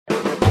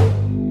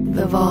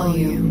The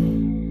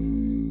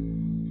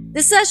volume.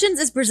 The Sessions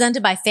is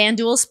presented by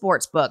FanDuel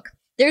Sportsbook.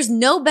 There's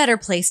no better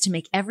place to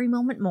make every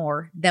moment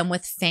more than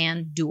with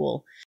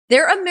FanDuel.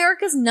 They're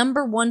America's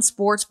 #1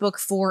 sportsbook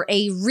for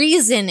a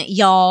reason,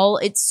 y'all.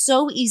 It's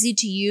so easy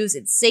to use.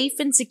 It's safe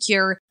and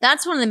secure.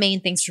 That's one of the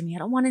main things for me. I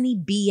don't want any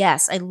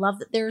BS. I love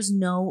that there's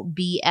no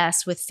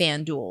BS with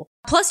FanDuel.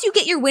 Plus, you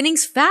get your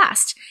winnings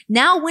fast.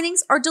 Now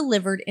winnings are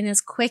delivered in as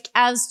quick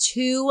as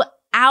 2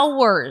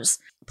 hours.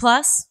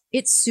 Plus,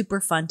 it's super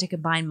fun to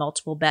combine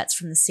multiple bets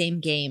from the same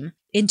game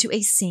into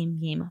a same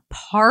game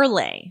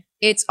parlay.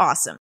 It's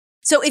awesome.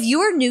 So if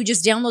you are new,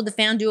 just download the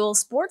FanDuel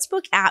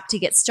Sportsbook app to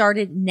get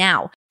started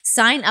now.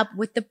 Sign up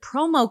with the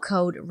promo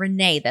code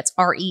Renee, that's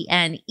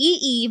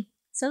RENEE,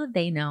 so that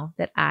they know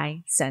that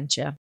I sent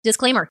you.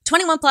 Disclaimer,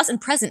 21 plus and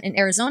present in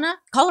Arizona,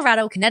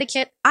 Colorado,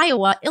 Connecticut,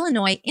 Iowa,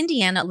 Illinois,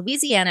 Indiana,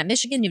 Louisiana,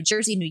 Michigan, New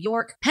Jersey, New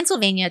York,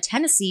 Pennsylvania,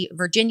 Tennessee,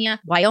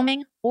 Virginia,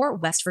 Wyoming, or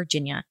West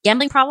Virginia.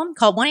 Gambling problem?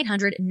 Call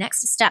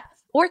 1-800-NEXT-STEP.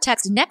 Or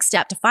text NEXT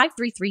STEP to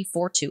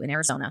 53342 in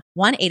Arizona,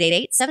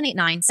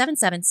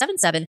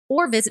 1-888-789-7777,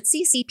 or visit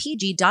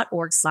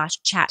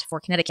ccpg.org/chat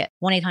for Connecticut,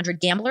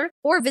 1-800-GAMBLER,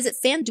 or visit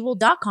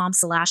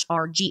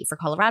fanduel.com/RG for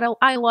Colorado,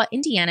 Iowa,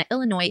 Indiana,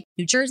 Illinois,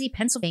 New Jersey,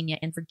 Pennsylvania,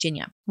 and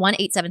Virginia,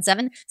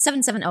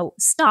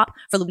 1-877-770-STOP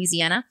for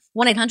Louisiana,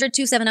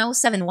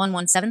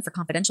 1-800-270-7117 for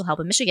confidential help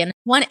in Michigan,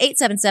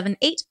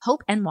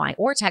 1-877-8-HOPE-NY,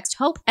 or text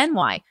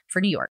HOPE-NY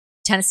for New York.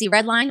 Tennessee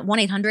Redline,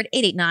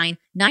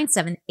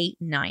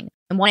 1-800-889-9789.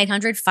 And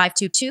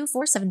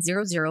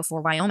 1-800-522-4700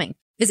 for Wyoming.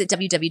 Visit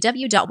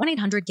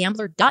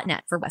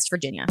www.1800gambler.net for West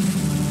Virginia.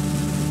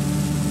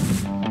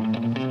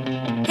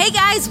 Hey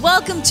guys,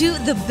 welcome to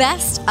the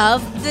best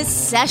of the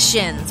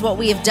sessions. What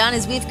we have done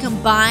is we've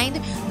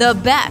combined the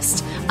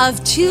best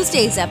of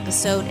Tuesday's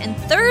episode and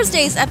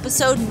Thursday's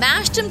episode,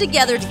 mashed them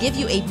together to give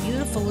you a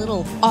beautiful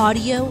little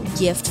audio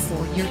gift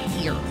for your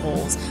ear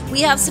holes.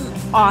 We have some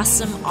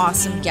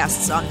awesome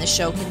guests on the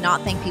show.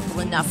 Cannot thank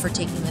people enough for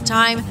taking the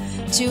time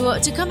to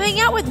come hang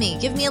out with me.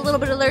 Give me a little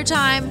bit of their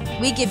time.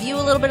 We give you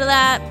a little bit of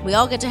that. We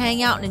all get to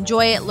hang out and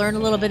enjoy it, learn a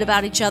little bit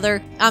about each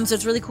other. So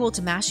it's really cool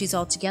to mash these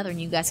all together, and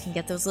you guys can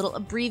get those little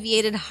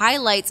abbreviated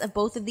highlights of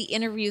both of the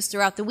interviews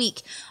throughout the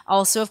week.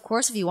 Also, of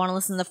course, if you want to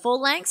listen to the full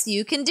lengths,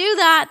 you can do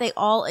that. They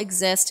all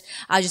exist.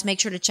 Just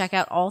make sure to check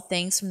out all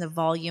things from the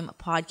Volume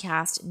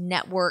Podcast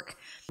Network.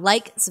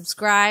 Like,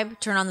 subscribe,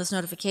 turn on those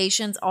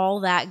notifications, all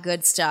that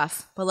good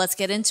stuff. But let's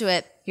get into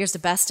it. Here's the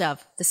best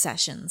of the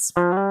sessions.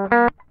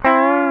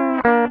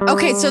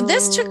 Okay, so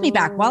this took me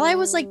back. While I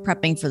was like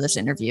prepping for this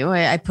interview,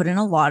 I put in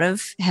a lot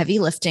of heavy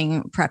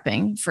lifting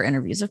prepping for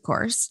interviews, of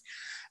course.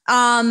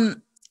 I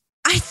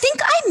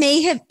think I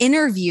may have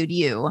interviewed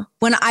you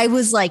when I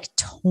was like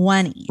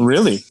 20.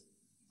 Really?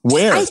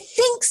 Where? I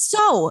think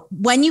so.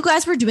 When you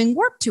guys were doing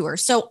Warped Tour.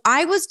 So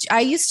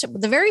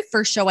the very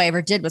first show I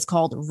ever did was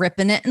called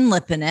Rippin' It and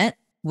Lippin' It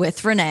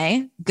with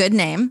Renee. Good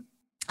name.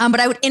 But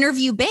I would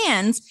interview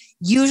bands,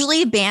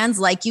 usually bands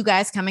like you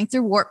guys coming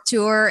through Warped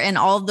Tour and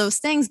all of those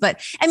things. But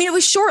I mean, it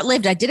was short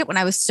lived. I did it when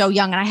I was so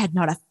young and I had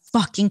not a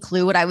fucking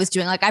clue what I was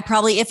doing. Like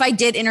if I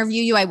did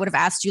interview you, I would have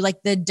asked you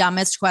like the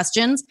dumbest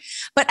questions.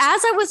 But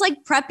as I was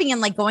like prepping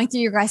and like going through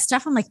your guys'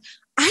 stuff, I'm like,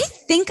 I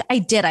think I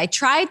did. I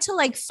tried to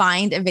like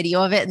find a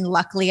video of it and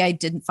luckily I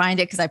didn't find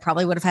it because I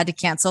probably would have had to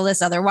cancel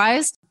this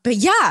otherwise. But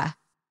yeah,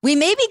 we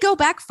maybe go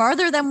back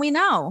farther than we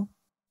know.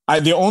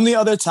 The only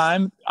other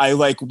time I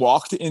like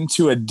walked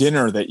into a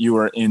dinner that you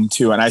were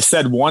into and I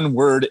said one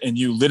word and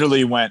you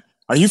literally went,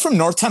 "Are you from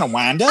North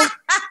Tonawanda?"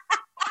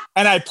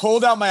 And I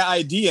pulled out my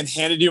ID and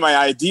handed you my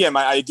ID and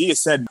my ID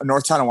said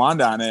North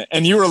Tonawanda on it.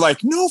 And you were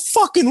like, "No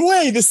fucking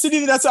way. The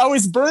city that's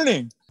always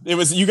burning." It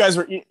was, you guys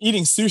were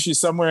eating sushi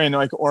somewhere in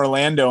like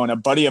Orlando and a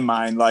buddy of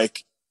mine,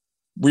 like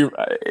we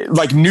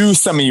like knew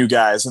some of you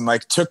guys and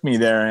like took me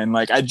there. And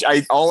like,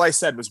 I all I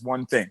said was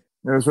one thing.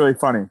 It was really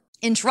funny.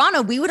 In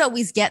Toronto, we would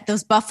always get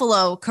those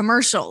Buffalo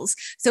commercials.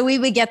 So we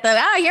would get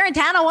you're in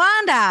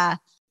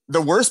Tonawanda.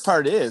 The worst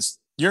part is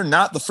you're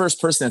not the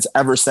first person that's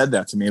ever said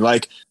that to me.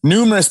 Like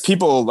numerous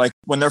people, like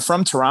when they're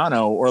from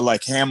Toronto or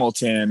like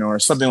Hamilton or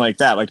something like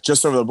that, like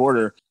just over the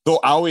border,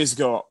 they'll always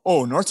go,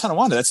 "Oh, North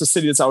Tonawanda, that's a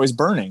city that's always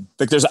burning.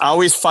 Like there's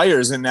always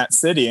fires in that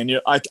city." And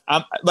you're like,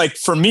 I'm like,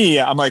 for me,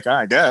 I'm like,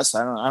 I guess,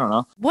 I don't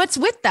know. What's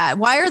with that?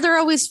 Why are there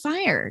always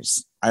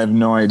fires? I have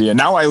no idea.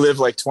 Now I live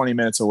like 20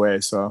 minutes away.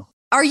 So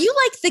are you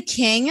like the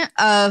king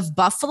of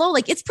Buffalo?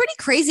 Like it's pretty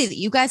crazy that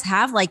you guys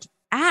have like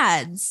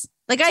ads.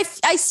 Like I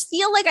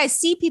feel like I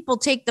see people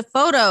take the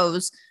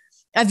photos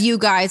of you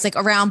guys like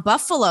around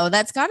Buffalo.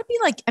 That's got to be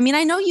like, I mean,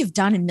 I know you've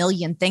done a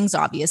million things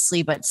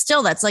obviously, but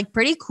still that's like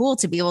pretty cool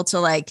to be able to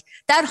like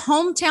that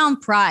hometown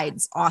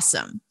pride's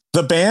awesome.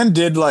 The band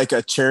did like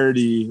a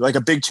charity, like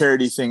a big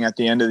charity thing at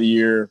the end of the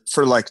year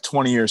for like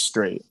 20 years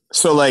straight.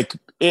 So like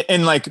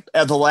in like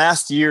at the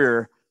last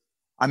year,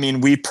 I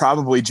mean, we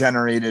probably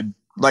generated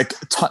like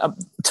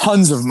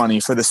tons of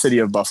money for the city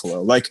of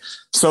Buffalo. Like,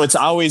 so it's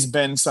always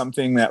been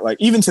something that like,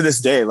 even to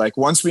this day, like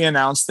once we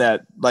announced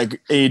that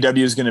like AEW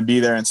is going to be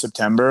there in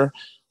September,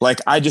 like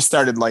I just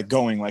started like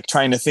going, like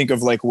trying to think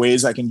of like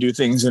ways I can do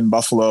things in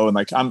Buffalo. And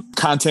like I'm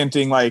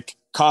contenting like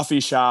coffee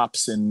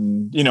shops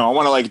and, you know, I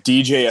want to like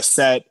DJ a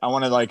set. I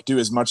want to like do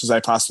as much as I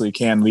possibly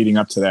can leading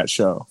up to that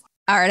show.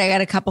 All right, I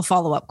got a couple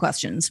follow-up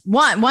questions.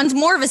 One's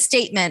more of a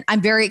statement.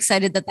 I'm very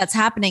excited that that's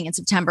happening in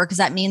September because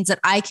that means that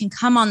I can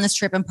come on this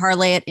trip and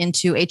parlay it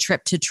into a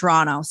trip to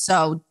Toronto.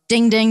 So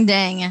ding, ding,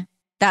 ding.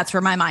 That's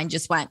where my mind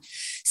just went.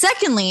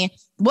 Secondly,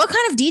 what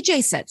kind of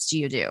DJ sets do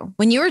you do?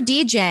 When you're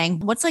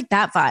DJing, what's like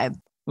that vibe?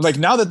 Like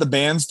now that the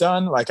band's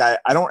done, like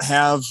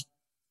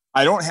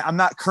I'm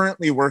not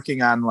currently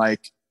working on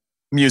like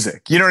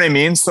music. You know what I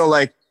mean? So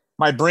like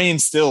my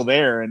brain's still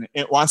there and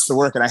it wants to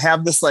work. And I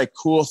have this like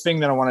cool thing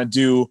that I want to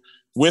do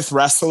with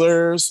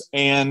wrestlers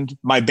and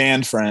my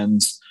band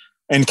friends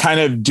and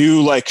kind of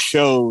do like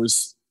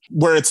shows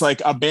where it's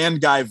like a band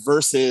guy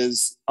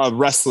versus a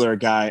wrestler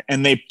guy.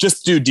 And they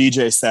just do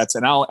DJ sets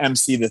and I'll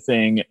MC the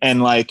thing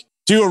and like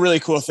do a really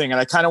cool thing.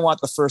 And I kind of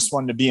want the first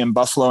one to be in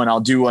Buffalo and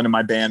I'll do one of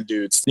my band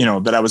dudes, you know,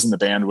 that I was in the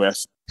band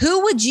with.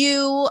 Who would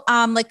you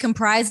like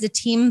comprise the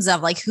teams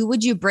of? Like who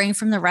would you bring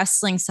from the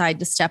wrestling side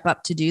to step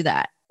up to do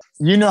that?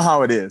 You know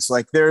how it is.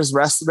 Like there's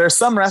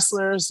some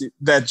wrestlers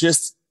that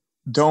just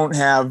don't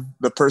have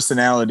the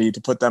personality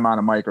to put them on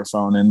a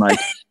microphone and like,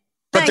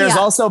 but there's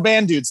also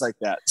band dudes like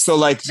that. So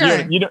like,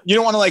 sure. you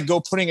don't want to like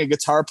go putting a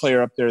guitar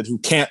player up there who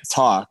can't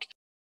talk.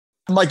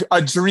 Like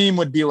a dream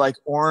would be like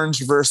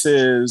Orange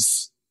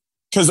versus,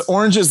 because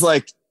Orange's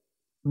like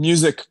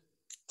music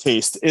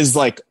taste is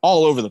like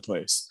all over the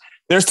place.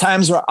 There's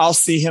times where I'll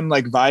see him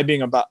like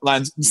vibing about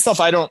lines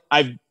stuff I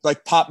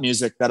like pop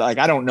music that like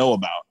I don't know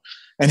about.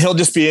 And he'll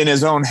just be in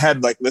his own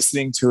head, like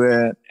listening to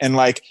it. And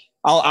like,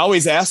 I'll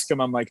always ask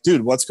him, I'm like,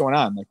 dude, what's going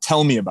on? Like,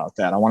 tell me about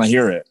that. I want to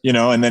hear it, you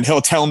know? And then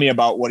he'll tell me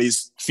about what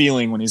he's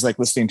feeling when he's like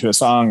listening to a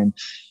song. And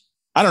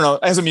I don't know,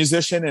 as a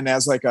musician and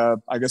as like I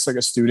guess like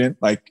a student,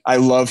 like I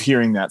love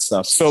hearing that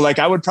stuff. So like,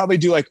 I would probably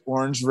do like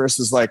Orange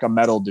versus like a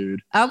metal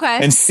dude. Okay.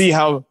 And see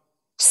how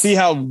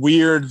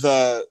weird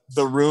the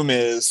room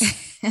is.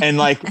 And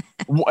like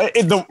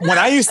when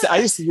I used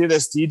to do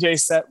this DJ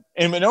set,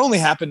 and it only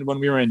happened when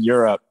we were in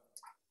Europe,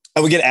 I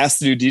would get asked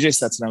to do DJ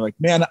sets and I'm like,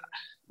 man,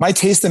 my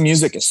taste in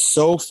music is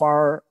so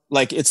far,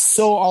 like it's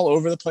so all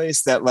over the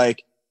place that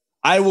like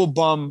I will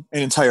bum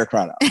an entire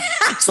crowd out.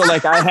 So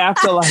like I have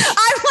to like, I'm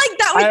like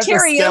that with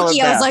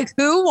karaoke. I was like,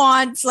 who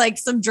wants like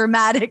some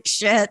dramatic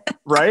shit?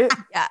 Right?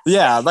 Yeah.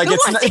 Yeah. Like who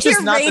it's wants not, to hear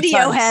just not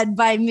Radiohead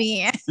by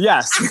me.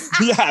 Yes.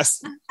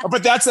 Yes.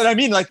 But that's what I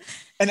mean. Like,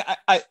 and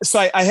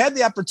I had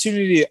the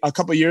opportunity a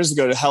couple of years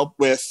ago to help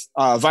with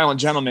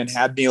Violent Gentlemen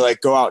had me like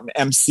go out and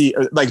MC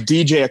or like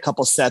DJ a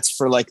couple sets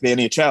for like the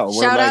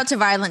NHL. Shout out to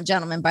Violent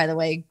Gentlemen, by the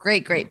way.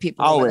 Great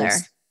people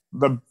always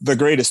over there. The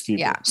greatest people.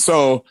 Yeah.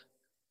 So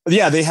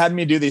yeah, they had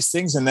me do these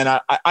things. And then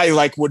I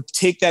like would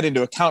take that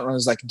into account. And I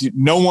was like, dude,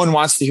 no one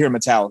wants to hear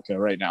Metallica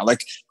right now.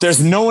 Like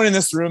there's no one in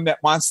this room that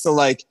wants to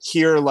like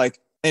hear like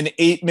an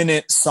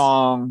 8-minute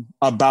song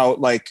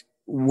about like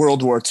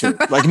World War II.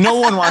 Like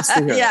no one wants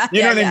to hear it.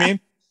 You know what I mean?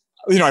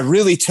 You know, I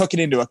really took it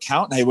into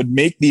account and I would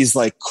make these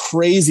like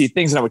crazy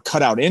things and I would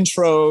cut out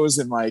intros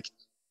and like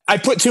I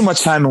put too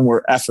much time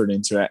and effort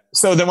into it.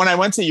 So then when I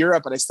went to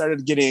Europe and I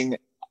started getting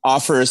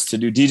offers to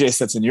do DJ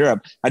sets in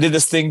Europe, I did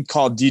this thing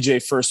called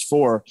DJ First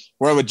 4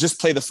 where I would just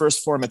play the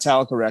first 4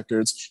 Metallica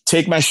records,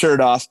 take my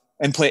shirt off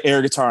and play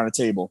air guitar on a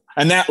table.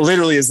 And that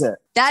literally is it.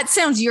 That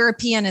sounds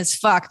European as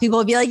fuck. People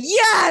would be like,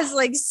 yes,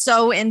 like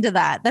so into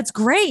that. That's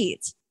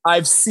great.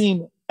 I've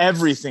seen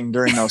everything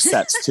during those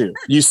sets too.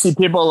 You see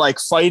people like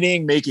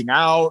fighting, making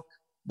out,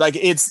 like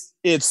it's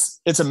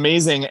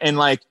amazing. And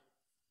like,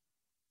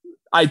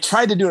 I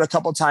tried to do it a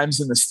couple times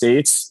in the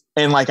States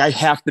and like, I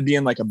have to be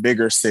in like a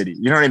bigger city.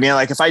 You know what I mean?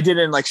 Like if I did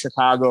it in like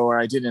Chicago or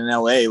I did it in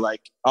LA,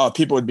 like, oh,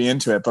 people would be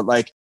into it. But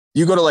like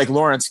you go to like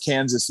Lawrence,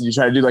 Kansas and you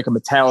try to do like a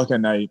Metallica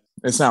night,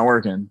 it's not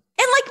working. And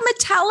like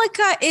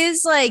Metallica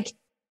is like,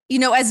 you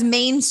know, as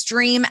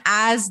mainstream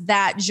as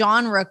that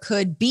genre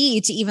could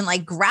be to even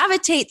like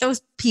gravitate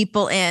those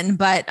people in.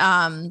 But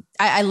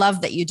I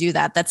love that you do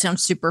that. That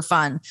sounds super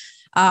fun.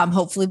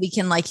 Hopefully we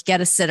can like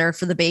get a sitter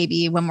for the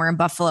baby when we're in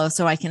Buffalo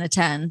so I can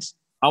attend.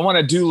 I want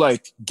to do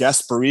like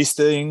guest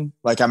baristaing.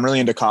 Like I'm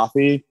really into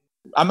coffee.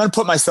 I'm going to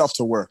put myself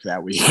to work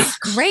that week.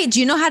 Great.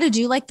 Do you know how to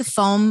do like the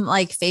foam,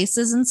 like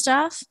faces and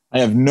stuff? I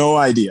have no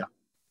idea.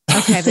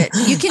 Okay. But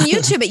you can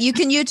YouTube it. You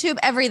can YouTube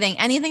everything.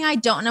 Anything I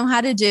don't know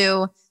how to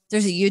do.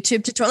 There's a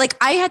YouTube tutorial. Like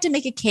I had to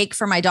make a cake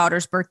for my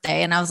daughter's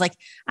birthday. And I was like,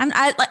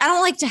 I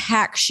don't like to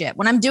hack shit.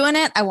 When I'm doing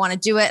it, I want to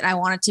do it. And I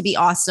want it to be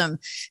awesome.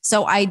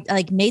 So I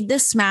like made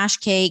this smash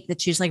cake that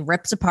she's like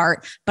ripped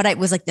apart, but it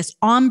was like this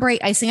ombre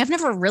icing. I've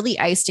never really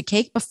iced a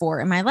cake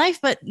before in my life,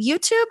 but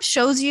YouTube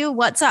shows you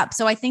what's up.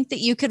 So I think that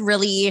you could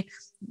really,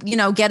 you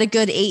know, get a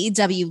good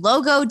AEW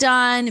logo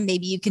done.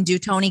 Maybe you can do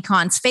Tony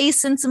Khan's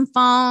face in some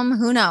foam.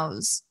 Who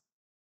knows?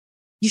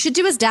 You should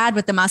do his dad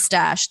with the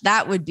mustache.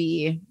 That would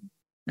be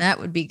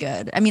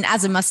good. I mean,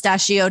 as a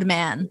mustachioed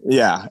man.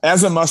 Yeah.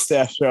 As a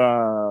mustache,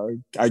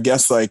 I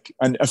guess like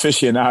an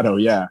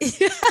aficionado. Yeah.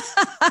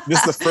 This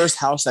is the first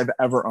house I've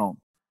ever owned.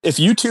 If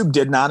YouTube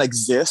did not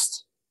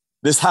exist,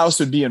 this house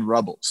would be in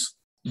rubbles.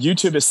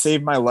 YouTube has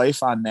saved my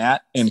life on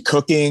that and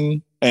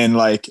cooking and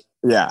like,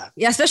 yeah.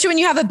 Yeah. Especially when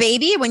you have a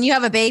baby. When you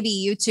have a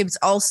baby, YouTube's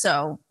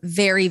also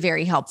very,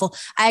 very helpful.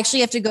 I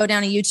actually have to go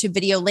down a YouTube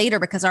video later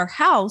because our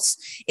house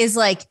is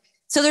like,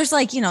 so there's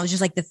like, just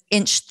like the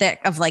inch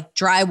thick of like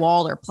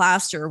drywall or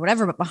plaster or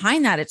whatever. But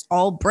behind that, it's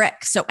all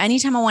brick. So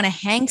anytime I want to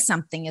hang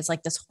something, it's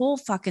like this whole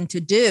fucking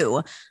to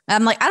do.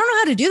 I'm like, I don't know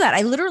how to do that.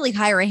 I literally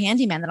hire a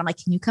handyman that I'm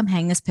like, can you come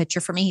hang this picture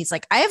for me? He's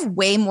like, I have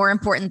way more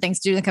important things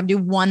to do than come do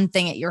one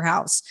thing at your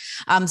house.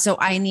 So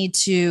I need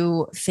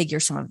to figure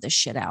some of this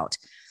shit out.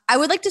 I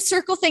would like to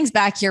circle things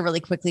back here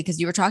really quickly because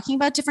you were talking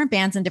about different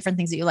bands and different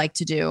things that you like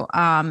to do.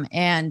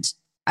 And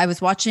I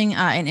was watching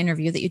an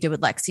interview that you did with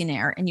Lexi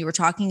Nair, and you were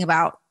talking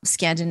about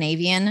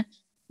Scandinavian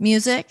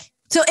music.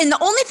 So, and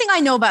the only thing I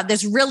know about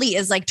this really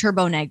is like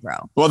Turbo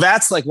Negro. Well,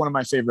 that's like one of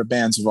my favorite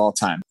bands of all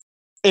time.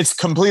 It's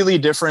completely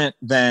different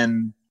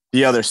than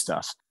the other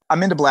stuff.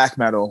 I'm into black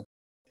metal.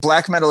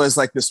 Black metal is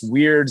like this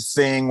weird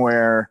thing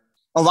where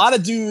a lot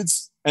of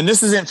dudes, and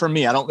this isn't for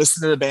me, I don't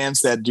listen to the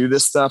bands that do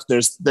this stuff.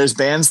 There's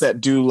bands that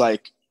do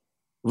like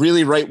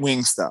really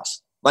right-wing stuff,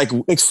 like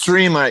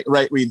extreme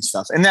right-wing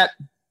stuff. And that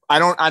I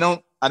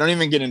don't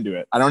even get into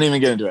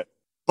it.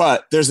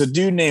 But there's a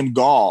dude named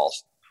Gall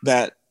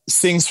that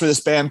sings for this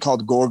band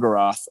called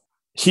Gorgoroth.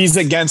 He's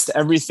against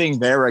everything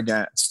they're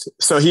against.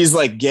 So he's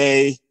like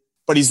gay,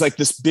 but he's like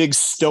this big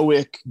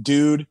stoic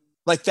dude.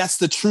 Like that's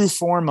the true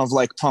form of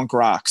like punk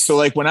rock. So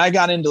like when I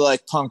got into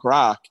like punk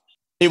rock,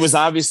 it was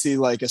obviously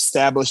like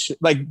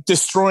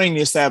destroying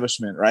the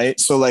establishment, right?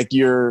 So like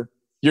you're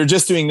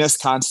just doing this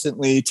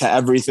constantly to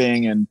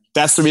everything. And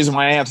that's the reason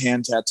why I have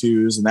hand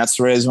tattoos. And that's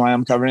the reason why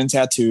I'm covered in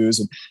tattoos.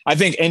 And I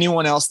think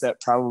anyone else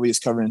that probably is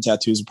covered in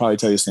tattoos will probably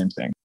tell you the same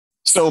thing.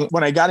 So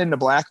when I got into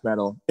black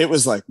metal, it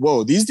was like,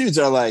 whoa, these dudes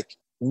are like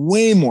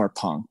way more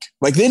punk.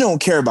 Like they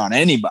don't care about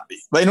anybody.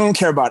 They don't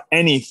care about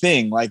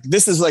anything. Like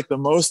this is like the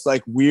most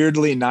like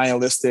weirdly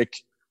nihilistic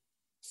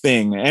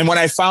thing. And when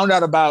I found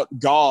out about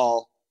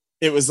Gall,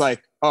 it was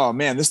like, oh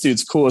man, this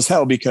dude's cool as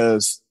hell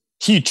because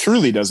he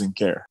truly doesn't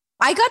care.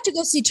 I got to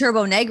go see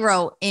Turbo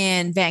Negro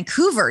in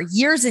Vancouver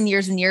years and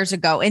years and years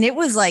ago. And it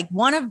was like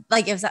one of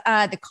like, it was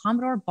the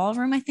Commodore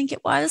Ballroom, I think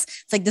it was.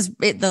 It's like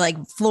the like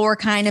floor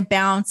kind of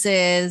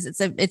bounces.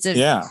 It's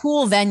a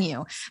cool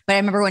venue. But I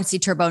remember when I see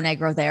Turbo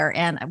Negro there.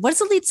 And what's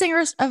the lead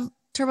singer of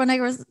Turbo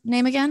Negro's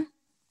name again?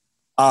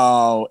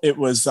 Oh, it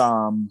was,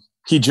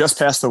 he just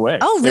passed away.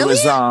 Oh, really?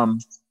 It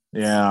was,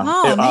 yeah.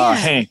 Oh,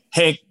 man.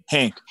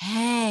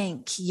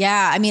 Hank.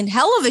 Yeah. I mean,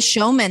 hell of a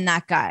showman,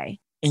 that guy.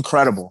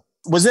 Incredible.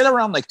 Was it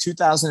around like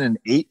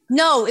 2008?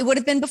 No, it would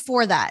have been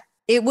before that.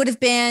 It would have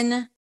been, no,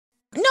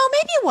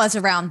 maybe it was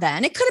around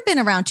then. It could have been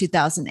around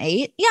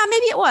 2008. Yeah,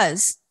 maybe it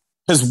was.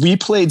 Because we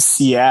played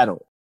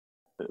Seattle.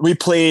 We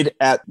played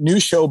at New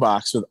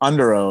Showbox with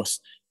Under Oath.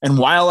 And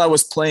while I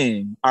was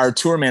playing, our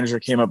tour manager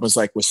came up and was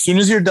like, as soon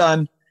as you're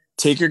done,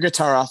 take your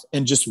guitar off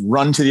and just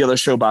run to the other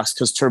showbox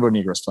because Turbo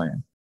Negro's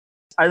playing.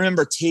 I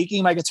remember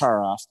taking my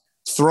guitar off,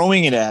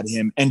 throwing it at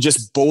him, and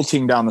just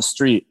bolting down the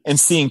street and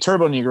seeing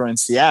Turbo Negro in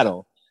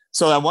Seattle.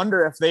 So I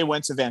wonder if they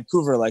went to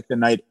Vancouver like the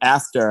night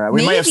after.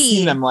 We might have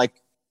seen them like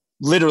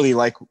literally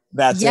like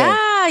that day.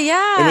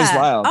 Yeah. It was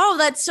wild. Oh,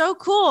 that's so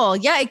cool.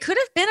 Yeah, it could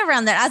have been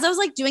around that. As I was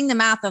like doing the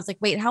math, I was like,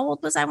 wait, how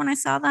old was I when I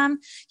saw them?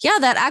 Yeah,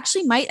 that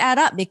actually might add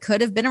up. It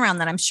could have been around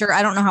that. I'm sure.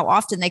 I don't know how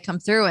often they come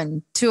through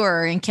and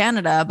tour in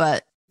Canada,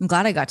 but I'm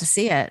glad I got to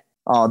see it.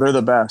 Oh, they're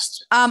the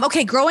best.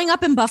 Okay, growing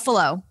up in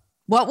Buffalo.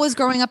 What was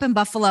growing up in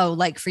Buffalo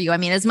like for you? I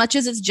mean, as much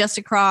as it's just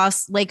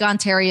across Lake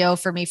Ontario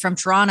for me from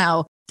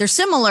Toronto, they're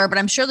similar, but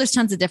I'm sure there's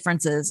tons of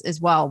differences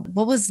as well.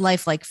 What was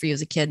life like for you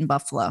as a kid in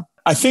Buffalo?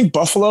 I think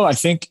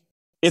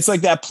it's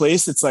like that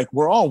place. It's like,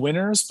 we're all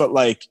winners, but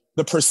like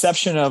the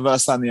perception of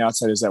us on the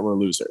outside is that we're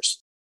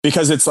losers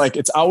because it's like,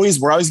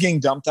 we're always getting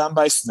dumped on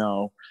by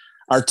snow.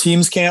 Our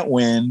teams can't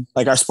win.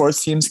 Like our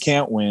sports teams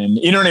can't win.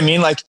 You know what I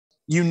mean? Like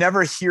you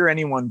never hear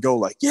anyone go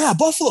like, yeah,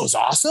 Buffalo's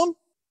awesome,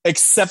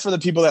 except for the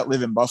people that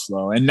live in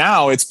Buffalo. And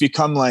now it's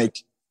become like,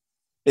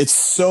 it's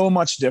so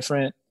much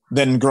different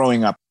than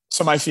growing up.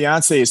 So my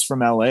fiance is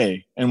from LA.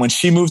 And when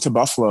she moved to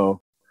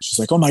Buffalo, she's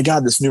like, oh my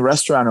God, this new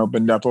restaurant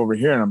opened up over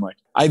here. And I'm like,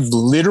 I've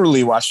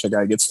literally watched a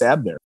guy get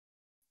stabbed there.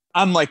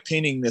 I'm like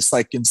painting this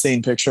like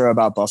insane picture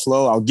about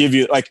Buffalo. I'll give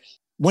you like,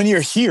 when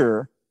you're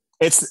here,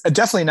 it's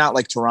definitely not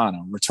like Toronto.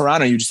 Where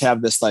Toronto, you just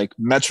have this like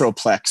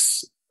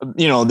metroplex,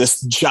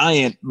 this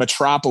giant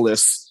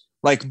metropolis.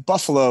 Like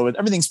Buffalo,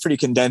 everything's pretty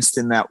condensed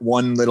in that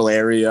one little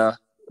area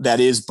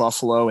that is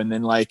Buffalo. And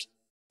then like,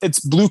 it's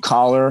blue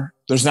collar.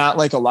 There's not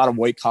like a lot of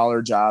white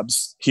collar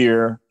jobs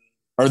here,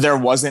 or there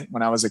wasn't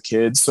when I was a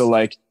kid. So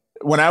like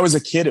when I was a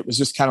kid, it was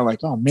just kind of like,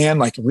 oh man,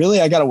 like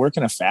really, I got to work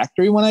in a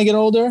factory when I get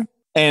older.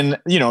 And,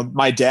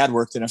 my dad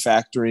worked in a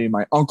factory.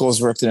 My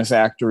uncles worked in a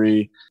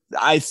factory.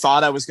 I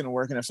thought I was going to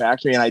work in a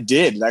factory, and I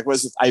did.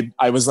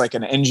 I was like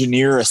an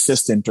engineer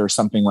assistant or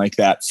something like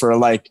that for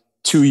like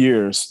 2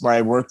 years where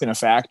I worked in a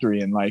factory.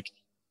 And like,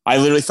 I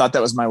literally thought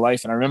that was my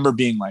life. And I remember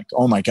being like,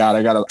 oh my God,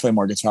 I got to play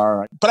more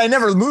guitar. But I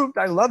never moved.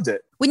 I loved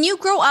it. When you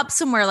grow up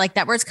somewhere like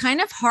that, where it's kind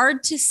of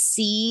hard to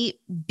see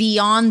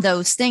beyond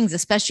those things,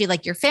 especially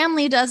like your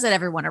family does it,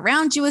 everyone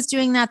around you is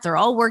doing that. They're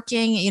all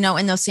working, you know,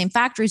 in those same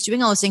factories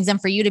doing all those things.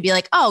 And for you to be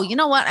like, oh, you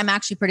know what? I'm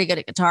actually pretty good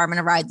at guitar. I'm going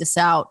to ride this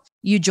out.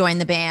 You join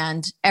the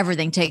band,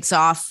 everything takes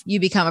off. You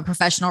become a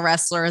professional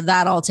wrestler.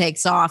 That all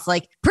takes off.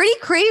 Like pretty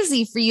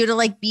crazy for you to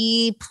like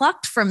be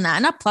plucked from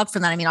that. Not plucked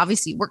from that. I mean,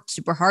 obviously you worked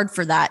super hard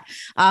for that.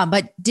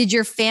 But did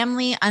your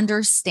family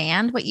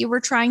understand what you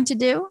were trying to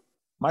do?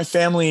 My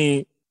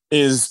family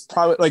is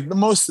probably like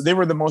they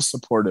were the most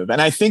supportive.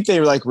 And I think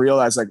they like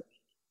realized like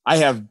I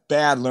have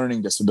bad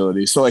learning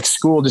disabilities. So like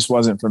school just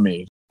wasn't for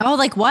me. Oh,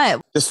 like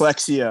what?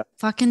 Dyslexia.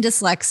 Fucking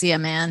dyslexia,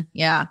 man.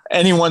 Yeah.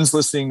 Anyone's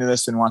listening to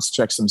this and wants to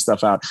check some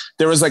stuff out.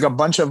 There was like a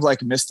bunch of like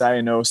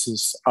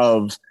misdiagnosis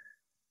of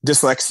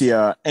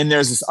dyslexia. And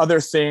there's this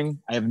other thing.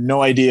 I have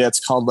no idea.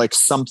 It's called like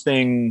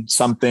something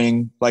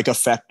like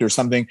effect or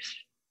something.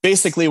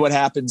 Basically what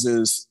happens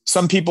is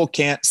some people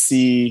can't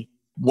see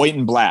white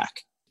and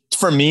black.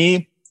 For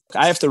me,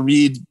 I have to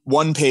read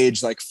one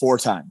page like 4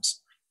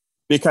 times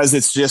because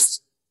it's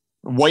just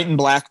white and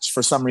black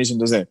for some reason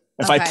does it.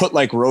 If I put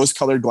like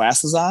rose-colored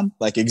glasses on,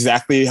 like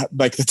exactly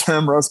like the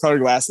term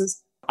rose-colored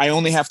glasses, I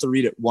only have to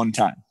read it one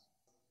time.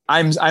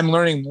 I'm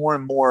learning more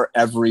and more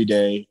every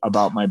day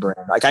about my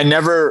brain. Like I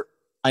never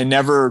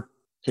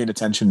paid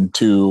attention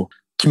to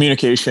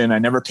communication. I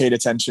never paid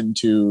attention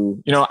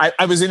to, you know,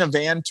 I was in a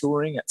van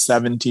touring at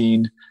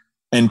 17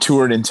 and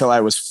toured until I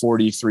was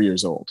 43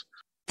 years old.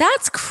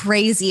 That's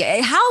crazy.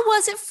 How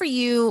was it for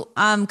you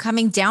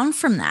coming down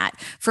from that,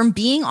 from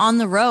being on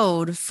the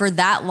road for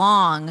that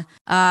long,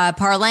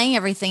 parlaying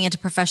everything into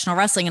professional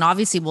wrestling? And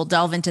obviously we'll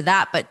delve into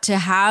that, but to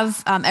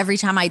have Every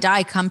Time I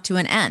Die come to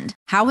an end,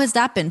 how has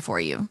that been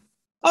for you?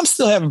 I'm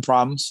still having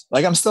problems.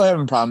 Like I'm still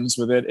having problems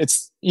with it.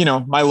 It's, you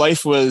know, my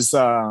life was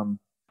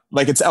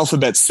like it's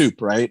alphabet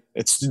soup, right?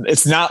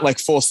 It's not like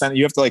full sentence.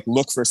 You have to like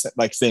look for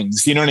like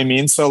things, you know what I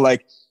mean? So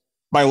like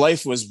my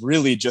life was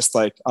really just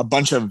like a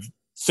bunch of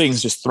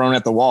things just thrown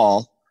at the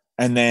wall.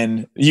 And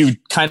then you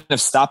kind of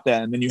stop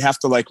that. And then you have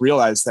to like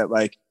realize that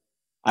like,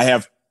 I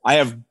have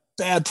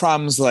bad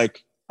problems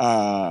like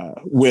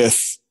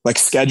with like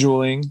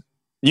scheduling,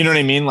 you know what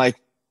I mean? Like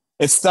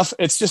it's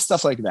just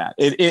stuff like that.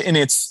 And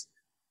it's,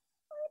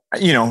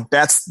 you know,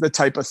 that's the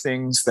type of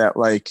things that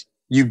like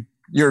when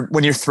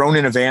you're thrown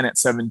in a van at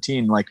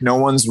 17, like no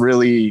one's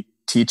really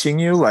teaching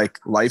you like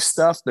life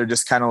stuff. They're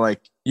just kind of like,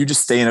 you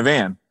just stay in a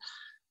van.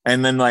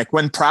 And then like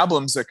when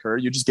problems occur,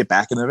 you just get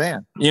back in the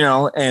van, you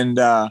know? And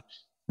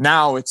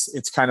now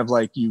it's kind of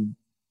like you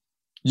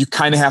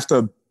kind of have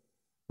to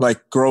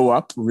like grow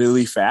up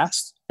really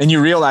fast and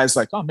you realize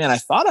like, oh man, I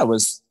thought I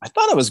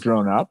was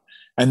grown up.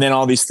 And then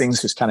all these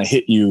things just kind of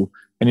hit you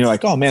and you're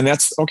like, oh man,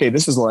 that's okay.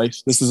 This is life.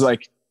 This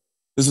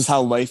is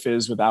how life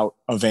is without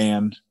a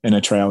van and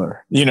a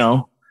trailer, you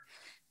know?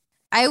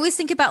 I always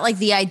think about like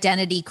the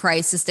identity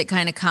crisis that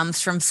kind of comes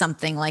from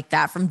something like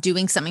that, from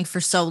doing something for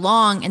so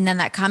long and then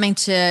that coming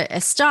to a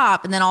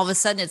stop. And then all of a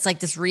sudden it's like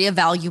this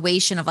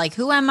reevaluation of like,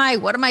 who am I?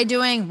 What am I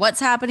doing? What's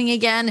happening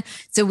again?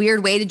 It's a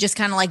weird way to just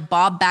kind of like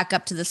bob back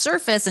up to the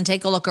surface and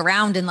take a look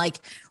around and like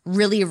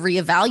really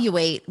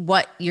reevaluate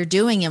what you're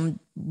doing and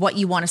what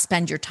you want to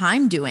spend your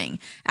time doing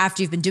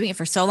after you've been doing it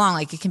for so long.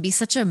 Like it can be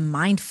such a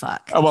mind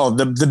fuck. Oh, well,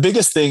 the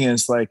biggest thing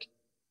is like,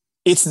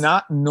 it's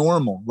not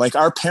normal. Like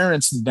our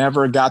parents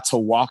never got to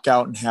walk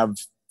out and have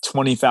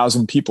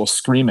 20,000 people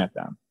scream at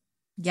them.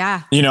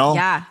 Yeah. You know?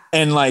 Yeah.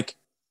 And like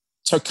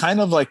to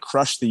kind of like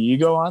crush the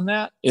ego on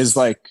that is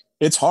like,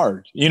 it's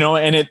hard, you know?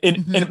 And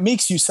it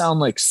makes you sound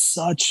like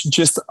such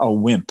just a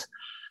wimp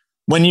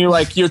when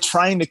you're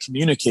trying to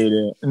communicate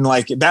it. And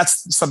like,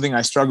 that's something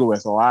I struggle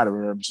with a lot.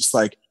 Where I'm just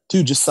like,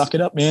 dude, just suck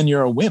it up, man.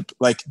 You're a wimp.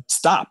 Like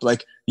stop.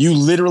 Like you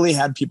literally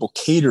had people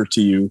cater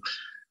to you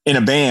in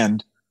a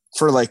band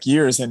for like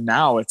years. And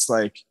now it's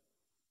like,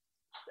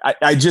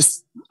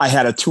 I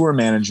had a tour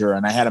manager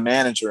and I had a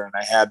manager and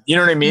I had, you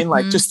know what I mean?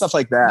 Like just stuff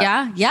like that.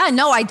 Yeah. Yeah.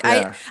 No,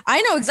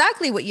 I know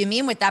exactly what you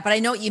mean with that, but I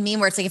know what you mean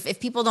where it's like, if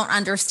people don't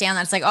understand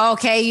that, it's like, oh,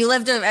 okay, you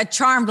lived a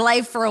charmed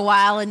life for a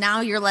while and now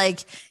you're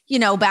like, you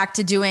know, back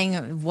to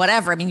doing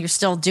whatever. I mean, you're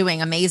still doing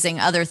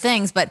amazing other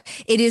things, but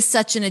it is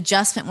such an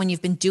adjustment when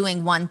you've been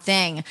doing one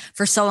thing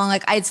for so long.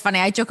 Like it's funny.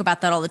 I joke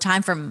about that all the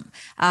time from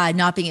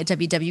not being at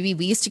WWE.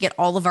 We used to get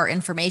all of our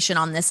information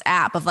on this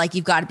app of like,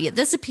 you've got to be at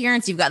this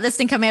appearance. You've got this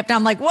thing coming up. And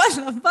I'm like, what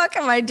the fuck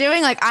am I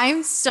doing? Like,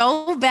 I'm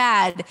so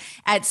bad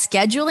at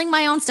scheduling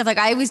my own stuff. Like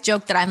I always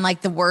joke that I'm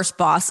like the worst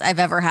boss I've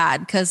ever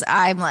had. Cause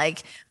I'm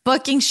like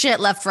booking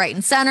shit left, right,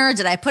 and center.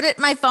 Did I put it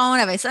in my phone?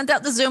 Have I sent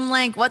out the Zoom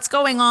link? What's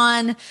going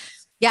on?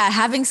 Yeah,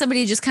 having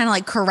somebody just kind of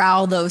like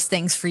corral those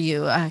things for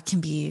you can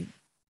be,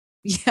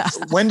 yeah.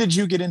 When did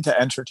you get into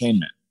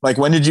entertainment? Like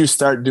when did you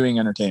start doing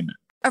entertainment?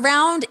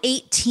 Around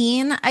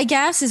 18, I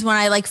guess, is when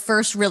I like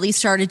first really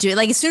started doing it.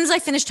 Like as soon as I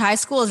finished high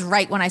school is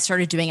right when I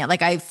started doing it.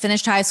 Like I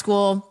finished high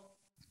school,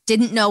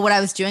 didn't know what I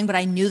was doing, but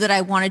I knew that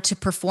I wanted to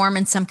perform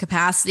in some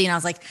capacity. And I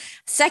was like,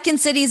 Second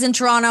City's in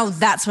Toronto.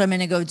 That's what I'm going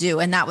to go do.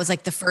 And that was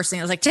like the first thing.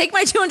 I was like, take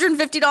my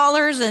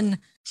 $250 and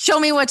show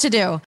me what to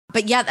do.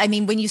 But yeah, I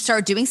mean, when you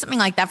start doing something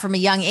like that from a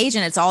young age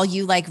and it's all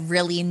you like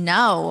really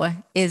know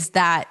is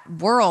that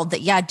world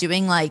that, yeah,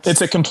 doing like. It's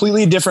a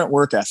completely different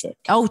work ethic.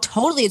 Oh,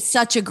 totally. It's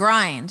such a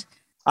grind.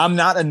 I'm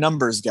not a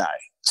numbers guy.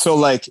 So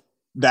like,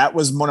 that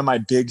was one of my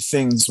big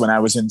things when I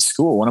was in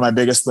school. One of my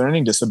biggest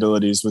learning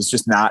disabilities was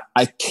just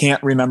I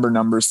can't remember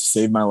numbers to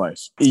save my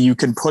life. You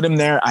can put them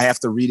there. I have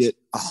to read it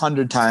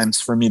 100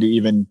 times for me to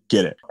even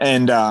get it.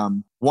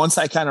 And once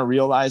I kind of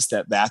realized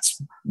that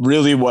that's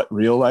really what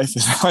real life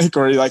is like,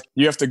 or like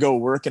you have to go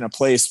work in a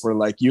place where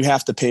like you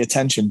have to pay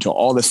attention to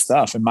all this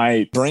stuff. And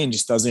my brain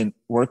just doesn't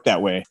work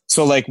that way.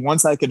 So like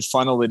once I could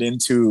funnel it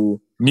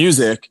into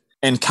music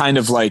and kind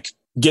of like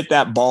get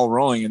that ball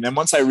rolling. And then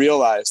once I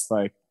realized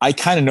like, I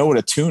kind of know what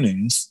a tune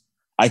is,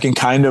 I can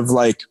kind of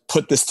like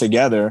put this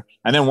together.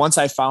 And then once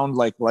I found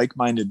like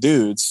like-minded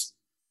dudes,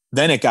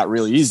 then it got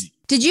really easy.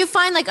 Did you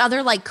find like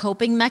other like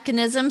coping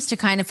mechanisms to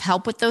kind of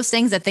help with those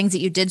things, that things that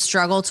you did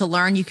struggle to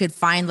learn, you could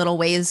find little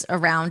ways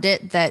around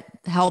it that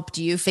helped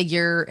you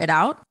figure it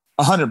out?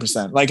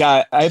 100%. Like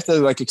I have to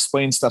like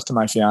explain stuff to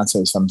my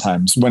fiance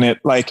sometimes when it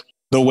like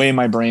the way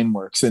my brain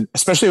works. And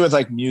especially with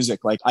like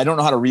music, like I don't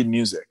know how to read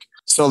music.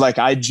 So like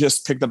I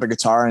just picked up a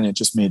guitar and it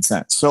just made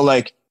sense. So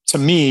like to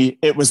me,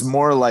 it was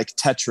more like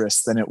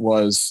Tetris than it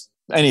was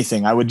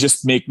anything. I would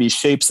just make these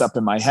shapes up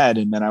in my head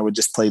and then I would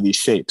just play these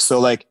shapes. So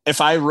like if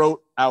I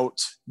wrote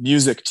out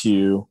music to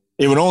you,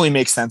 it would only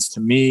make sense to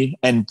me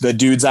and the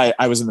dudes I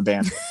was in the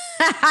band.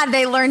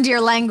 They learned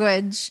your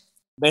language.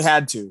 They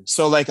had to.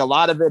 So like a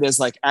lot of it is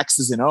like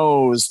X's and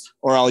O's,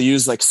 or I'll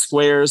use like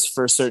squares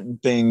for certain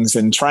things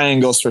and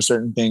triangles for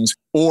certain things,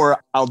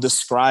 or I'll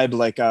describe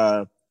like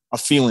a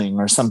feeling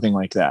or something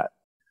like that.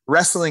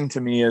 Wrestling to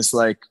me is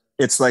like,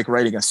 it's like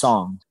writing a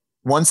song.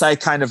 Once I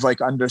kind of like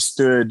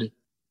understood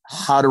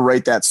how to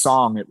write that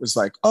song, it was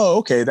like, oh,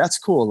 okay, that's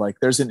cool. Like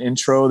there's an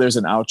intro, there's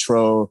an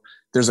outro,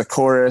 there's a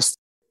chorus,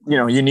 you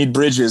know, you need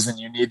bridges and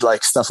you need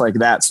like stuff like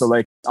that. So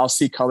like I'll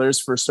see colors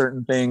for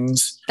certain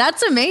things.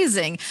 That's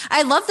amazing.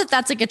 I love that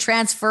that's like a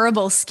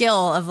transferable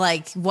skill of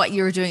like what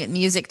you were doing at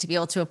music to be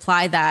able to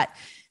apply that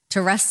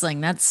to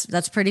wrestling.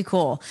 That's pretty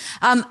cool.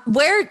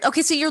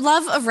 So your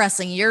love of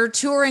wrestling, you're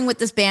touring with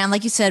this band.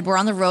 Like you said, we're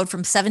on the road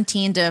from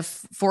 17 to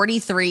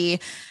 43,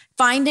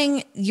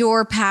 finding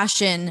your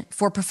passion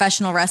for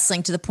professional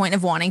wrestling to the point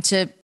of wanting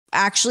to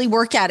actually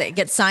work at it,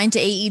 get signed to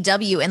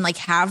AEW and like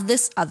have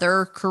this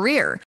other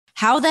career.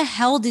 How the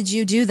hell did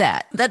you do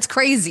that? That's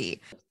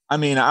crazy. I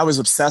mean, I was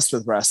obsessed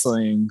with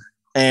wrestling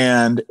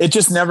and it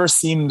just never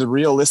seemed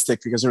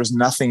realistic because there was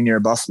nothing near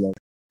Buffalo.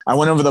 I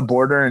went over the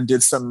border and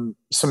did some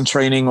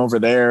training over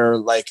there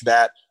like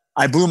that.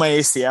 I blew my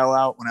ACL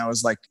out when I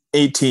was like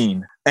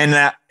 18. And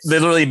that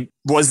literally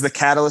was the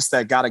catalyst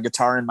that got a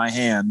guitar in my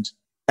hand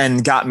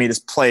and got me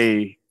to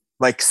play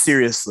like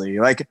seriously.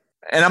 Like,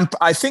 and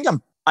I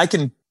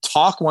can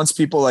talk once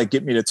people like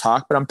get me to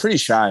talk, but I'm pretty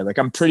shy. Like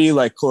I'm pretty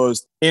like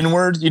closed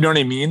inward, you know what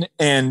I mean?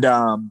 And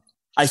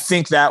I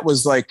think that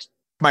was like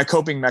my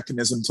coping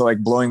mechanism to like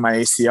blowing my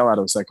ACL out.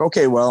 I was like,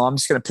 okay, well, I'm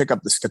just going to pick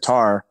up this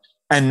guitar.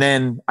 And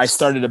then I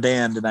started a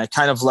band and I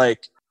kind of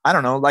like, I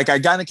don't know, like I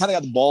kind of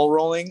got the ball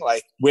rolling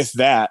like with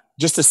that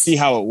just to see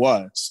how it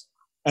was.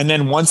 And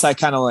then once I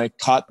kind of like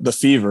caught the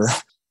fever,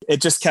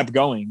 it just kept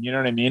going, you know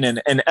what I mean?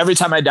 And every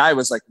time I die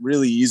was like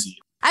really easy.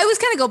 I always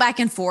kind of go back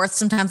and forth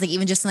sometimes, like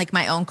even just in like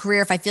my own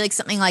career, if I feel like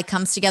something like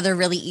comes together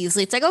really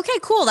easily, it's like, okay,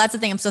 cool. That's the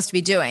thing I'm supposed to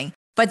be doing.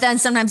 But then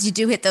sometimes you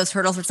do hit those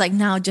hurdles where it's like,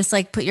 no, just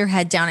like put your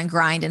head down and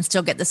grind and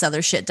still get this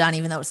other shit done,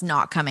 even though it's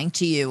not coming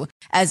to you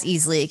as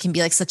easily. It can be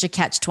like such a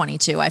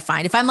catch-22. I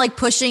find if I'm like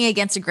pushing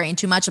against the grain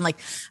too much, I'm like,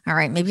 all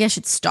right, maybe I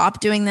should stop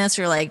doing this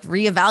or like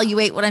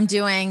reevaluate what I'm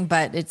doing.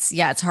 But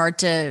it's hard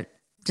to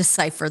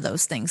decipher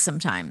those things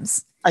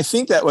sometimes. I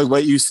think that like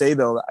what you say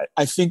though,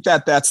 I think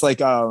that that's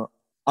like a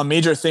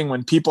major thing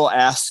when people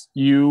ask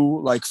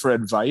you like for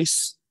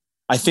advice.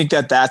 I think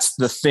that that's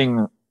the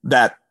thing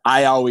that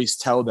I always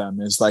tell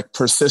them is like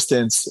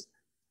persistence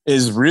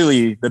is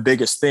really the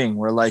biggest thing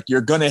where like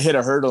you're going to hit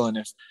a hurdle. And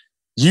if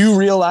you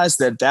realize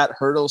that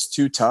hurdle's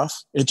too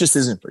tough, it just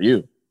isn't for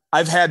you.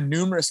 I've had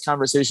numerous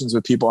conversations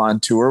with people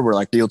on tour where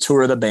like you'll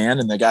tour the band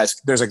and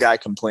there's a guy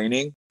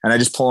complaining and I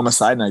just pull him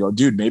aside and I go,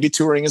 dude, maybe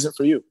touring isn't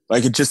for you.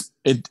 Like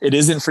it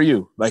isn't for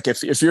you. Like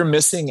if you're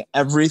missing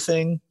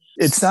everything,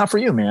 it's not for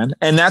you, man.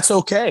 And that's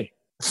okay.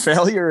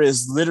 Failure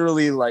is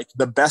literally like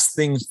the best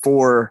thing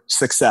for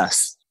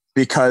success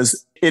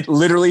because it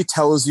literally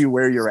tells you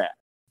where you're at.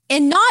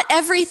 And not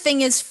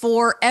everything is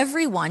for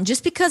everyone.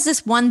 Just because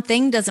this one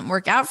thing doesn't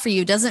work out for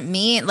you doesn't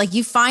mean like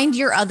you find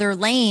your other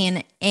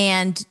lane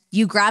and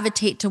you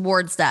gravitate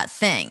towards that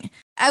thing.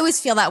 I always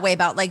feel that way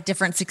about like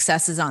different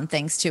successes on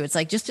things too. It's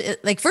like just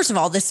like, first of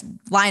all, this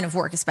line of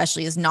work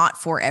especially is not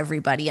for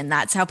everybody. And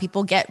that's how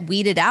people get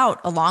weeded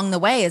out along the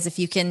way, is if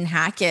you can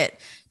hack it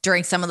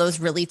during some of those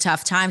really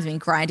tough times. I mean,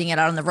 grinding it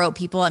out on the road,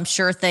 people I'm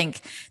sure think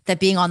that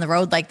being on the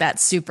road like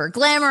that's super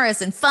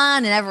glamorous and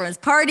fun and everyone's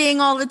partying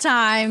all the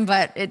time,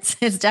 but it's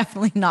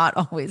definitely not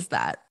always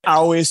that. I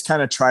always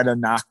kind of try to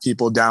knock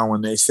people down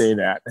when they say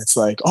that. It's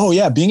like, oh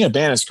yeah, being a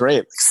band is great.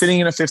 Like sitting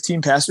in a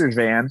 15-passenger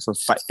van for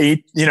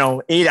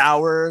 8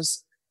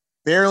 hours,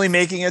 barely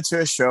making it to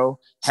a show,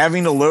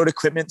 having to load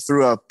equipment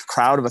through a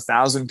crowd of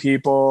 1,000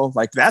 people.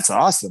 Like that's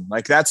awesome.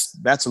 Like that's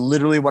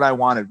literally what I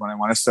wanted when I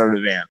want to start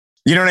a band.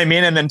 You know what I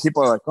mean? And then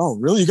people are like, oh,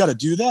 really? You got to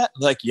do that?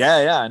 Like,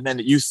 yeah. And then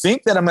you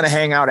think that I'm going to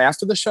hang out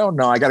after the show?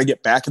 No, I got to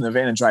get back in the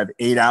van and drive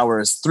 8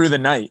 hours through the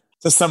night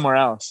to somewhere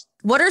else.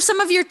 What are some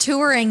of your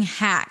touring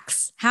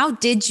hacks? How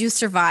did you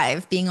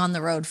survive being on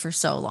the road for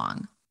so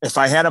long? If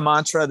I had a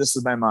mantra, this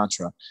is my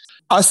mantra.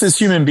 Us as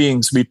human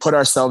beings, we put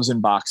ourselves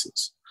in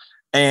boxes.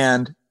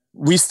 And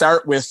we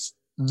start with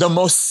the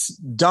most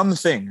dumb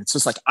thing. It's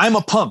just like, I'm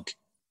a punk.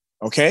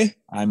 Okay?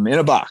 I'm in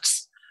a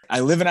box.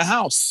 I live in a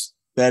house.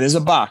 That is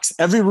a box.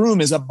 Every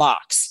room is a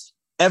box.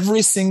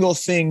 Every single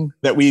thing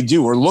that we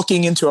do, we're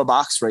looking into a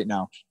box right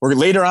now.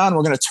 Later on,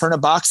 we're going to turn a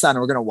box on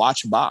and we're going to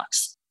watch a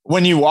box.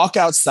 When you walk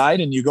outside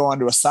and you go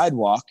onto a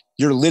sidewalk,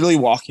 you're literally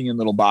walking in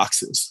little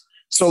boxes.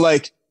 So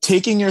like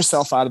taking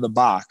yourself out of the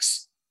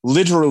box,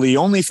 literally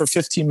only for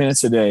 15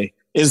 minutes a day,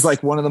 is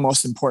like one of the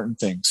most important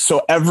things.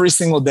 So every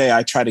single day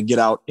I try to get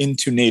out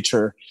into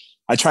nature.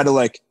 I try to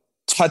like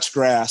touch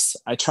grass.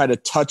 I try to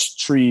touch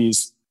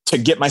trees to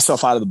get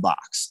myself out of the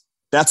box.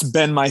 That's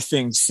been my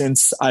thing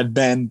since I've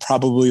been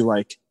probably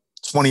like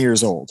 20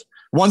 years old.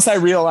 Once I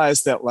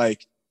realized that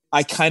like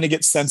I kind of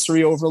get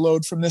sensory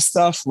overload from this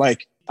stuff,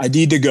 like I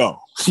need to go,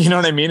 you know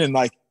what I mean? And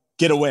like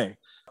get away.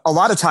 A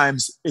lot of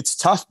times it's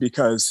tough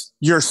because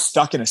you're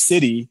stuck in a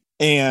city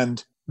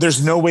and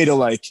there's no way to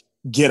like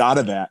get out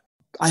of that.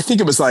 I think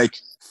it was like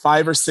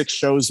 5 or 6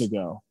 shows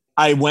ago.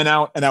 I went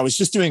out and I was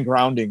just doing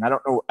grounding. I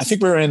don't know. I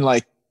think we were in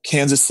like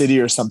Kansas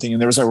City or something.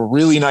 And there was a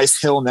really nice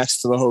hill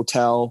next to the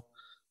hotel.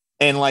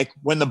 And like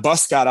when the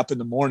bus got up in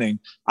the morning,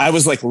 I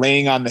was like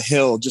laying on the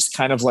hill, just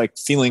kind of like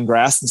feeling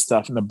grass and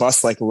stuff. And the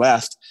bus like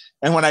left.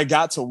 And when I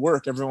got to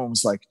work, everyone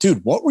was like,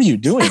 dude, what were you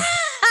doing?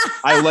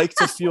 I like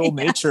to feel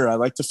nature. I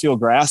like to feel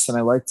grass. And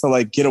I like to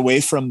like get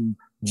away from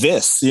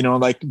this, you know,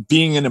 like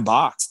being in a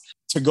box.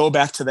 To go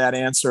back to that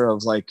answer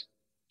of like,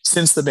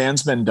 since the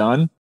band's been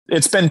done,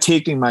 it's been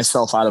taking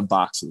myself out of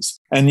boxes.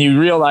 And you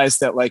realize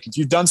that like, if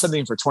you've done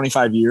something for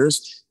 25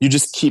 years, you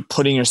just keep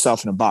putting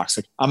yourself in a box.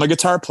 Like I'm a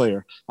guitar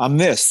player. I'm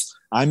this.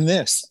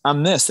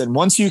 And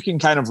once you can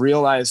kind of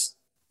realize,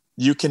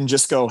 you can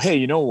just go, hey,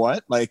 you know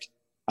what? Like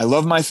I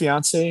love my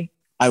fiance.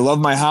 I love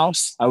my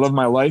house. I love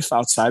my life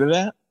outside of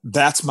that.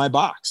 That's my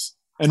box.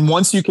 And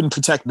once you can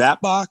protect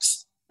that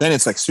box, then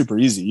it's like super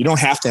easy. You don't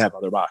have to have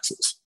other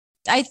boxes.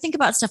 I think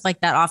about stuff like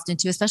that often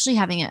too, especially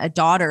having a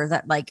daughter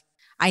that like,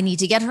 I need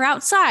to get her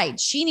outside.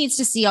 She needs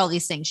to see all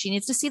these things. She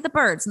needs to see the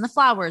birds and the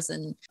flowers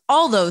and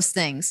all those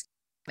things.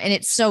 And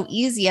it's so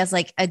easy as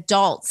like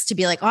adults to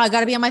be like, oh, I got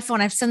to be on my phone.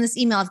 I have to send this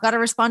email. I've got to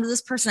respond to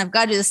this person. I've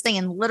got to do this thing.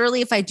 And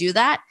literally, if I do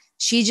that,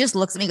 she just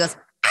looks at me and goes,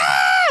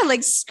 ah,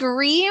 like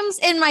screams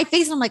in my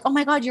face. And I'm like, oh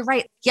my God, you're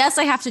right. Yes,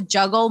 I have to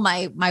juggle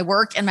my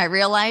work and my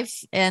real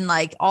life and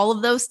like all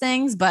of those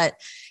things. But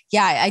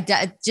yeah,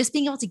 I just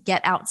being able to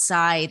get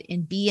outside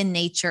and be in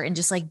nature and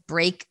just like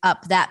break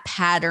up that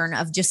pattern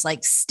of just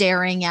like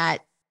staring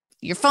at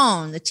your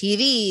phone, the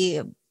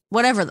TV,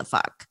 whatever the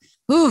fuck.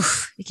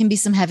 Oof, it can be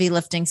some heavy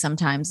lifting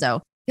sometimes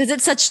though, because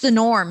it's such the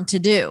norm to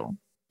do.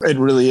 It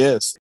really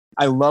is.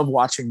 I love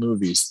watching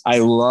movies. I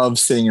love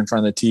sitting in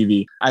front of the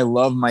TV. I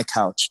love my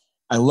couch.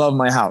 I love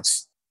my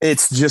house.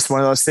 It's just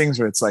one of those things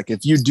where it's like,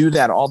 if you do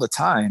that all the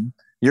time,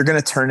 you're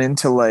going to turn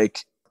into like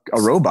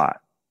a robot.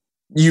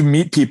 You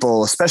meet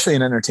people, especially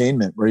in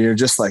entertainment, where you're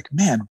just like,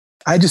 man,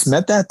 I just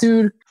met that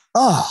dude.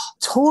 Oh,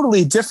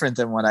 totally different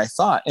than what I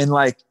thought. And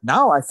like,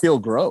 now I feel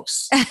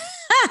gross.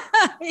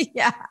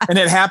 Yeah. And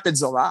it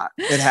happens a lot.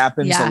 It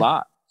happens a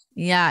lot.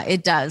 Yeah,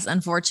 it does,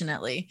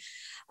 unfortunately.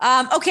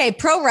 Okay,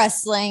 pro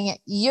wrestling,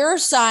 you're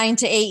signed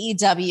to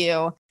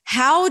AEW.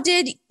 How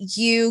did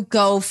you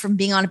go from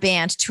being on a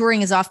band,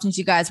 touring as often as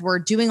you guys were,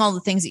 doing all the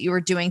things that you were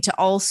doing, to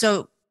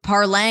also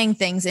parlaying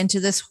things into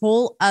this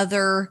whole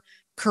other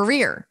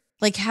career?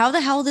 Like, how the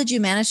hell did you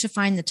manage to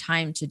find the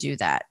time to do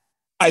that?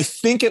 I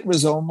think it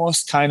was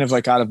almost kind of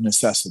like out of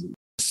necessity.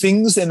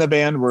 Things in the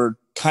band were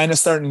kind of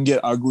starting to get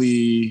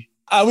ugly.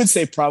 I would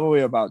say probably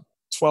about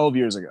 12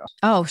 years ago.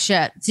 Oh,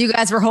 shit. So you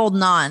guys were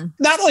holding on.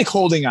 Not like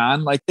holding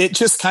on. Like it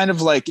just kind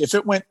of like, if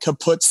it went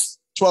kaput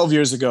 12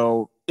 years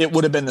ago, it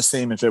would have been the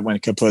same if it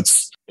went kaput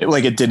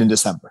like it did in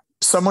December.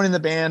 Someone in the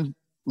band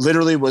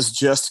literally was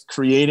just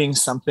creating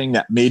something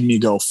that made me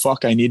go,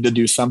 fuck, I need to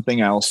do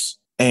something else.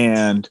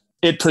 And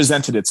it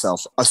presented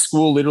itself. A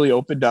school literally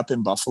opened up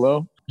in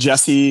Buffalo.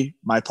 Jesse,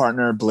 my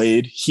partner,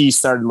 Blade, he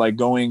started like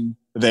going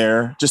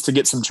there just to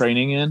get some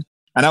training in.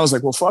 And I was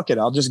like, well, fuck it.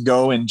 I'll just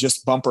go and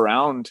just bump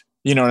around.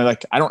 You know,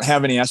 like I don't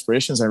have any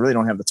aspirations. I really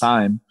don't have the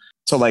time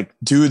to like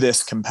do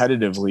this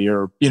competitively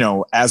or, you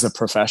know, as a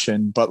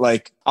profession. But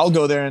like, I'll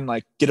go there and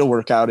like get a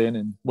workout in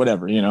and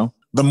whatever, you know.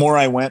 the more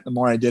I went, the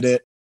more I did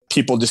it,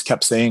 people just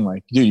kept saying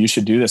like, dude, you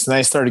should do this. And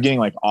I started getting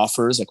like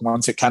offers. Like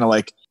once it kind of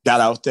like got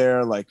out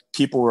there, like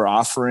people were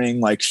offering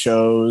like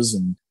shows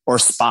or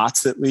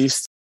spots at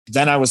least.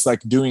 Then I was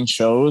like doing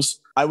shows.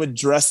 I would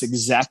dress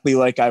exactly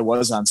like I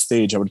was on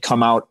stage. I would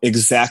come out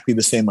exactly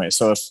the same way.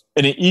 So if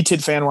an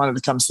ETID fan wanted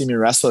to come see me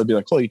wrestle, I'd be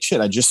like, holy shit,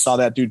 I just saw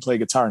that dude play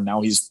guitar and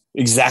now he's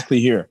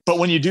exactly here. But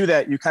when you do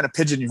that, you kind of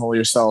pigeonhole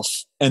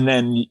yourself and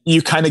then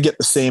you kind of get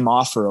the same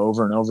offer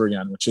over and over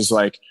again, which is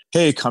like,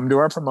 hey, come to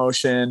our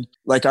promotion.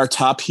 Like our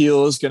top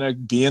heel is going to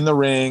be in the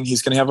ring.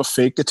 He's going to have a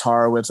fake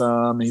guitar with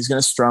him. He's going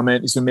to strum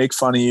it. He's going to make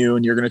fun of you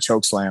and you're going to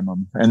choke slam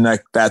him. And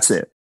like, that's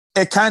it.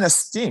 It kind of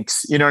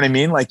stinks. You know what I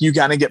mean? Like you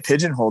kind of get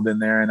pigeonholed in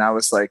there. And I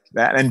was like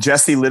that. And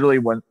Jesse literally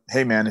went,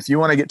 hey man, if you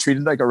want to get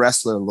treated like a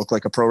wrestler, look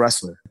like a pro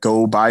wrestler,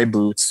 go buy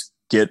boots,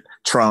 get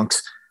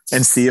trunks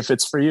and see if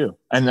it's for you.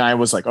 And I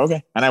was like,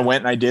 okay. And I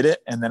went and I did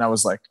it. And then I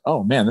was like,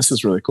 oh man, this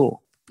is really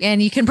cool.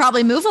 And you can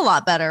probably move a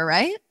lot better,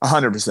 right?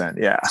 100%.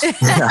 Yeah.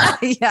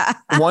 Yeah.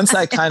 Once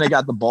I kind of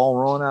got the ball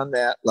rolling on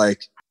that,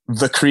 like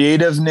the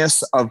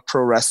creativeness of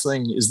pro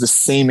wrestling is the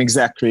same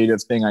exact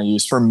creative thing I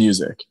use for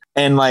music.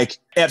 And like,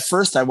 at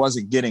first I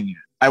wasn't getting it.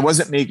 I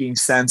wasn't making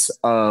sense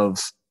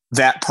of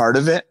that part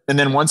of it. And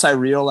then once I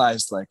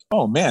realized like,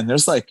 oh man,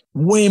 there's like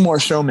way more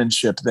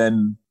showmanship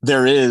than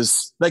there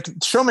is. Like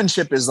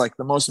showmanship is like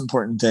the most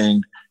important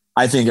thing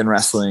I think in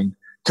wrestling.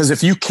 Because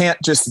if you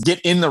can't just get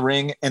in the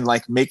ring and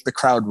like make the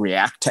crowd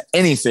react to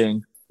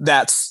anything,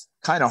 that's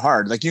kind of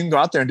hard. Like you can go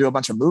out there and do a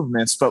bunch of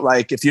movements, but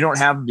like if you don't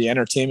have the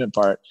entertainment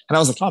part, and I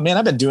was like, oh man,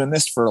 I've been doing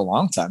this for a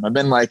long time. I've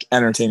been like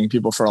entertaining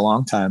people for a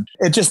long time.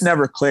 It just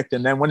never clicked.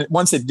 And then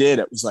once it did,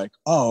 it was like,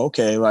 oh,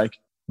 okay, like,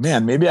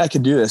 man, maybe I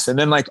could do this. And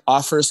then like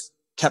offers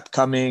kept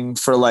coming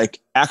for like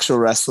actual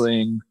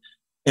wrestling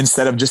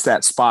instead of just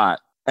that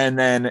spot. And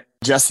then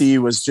Jesse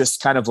was just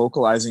kind of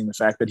vocalizing the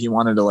fact that he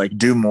wanted to like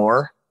do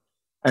more.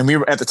 And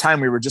at the time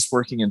we were just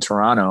working in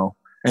Toronto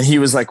and he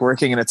was like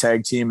working in a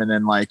tag team. And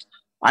then like,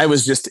 I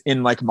was just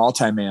in like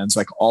multi-mans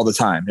like all the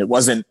time. There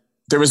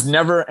was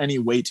never any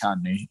weight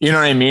on me. You know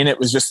what I mean? It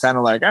was just kind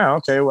of like, oh,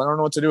 okay, well, I don't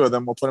know what to do with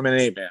them. We'll put them in an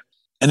 8-man.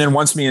 And then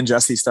once me and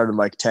Jesse started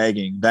like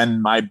tagging,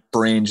 then my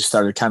brain just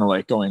started kind of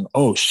like going,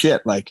 oh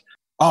shit. Like,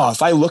 oh,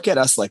 if I look at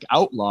us like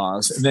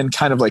outlaws and then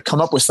kind of like come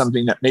up with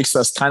something that makes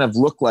us kind of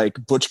look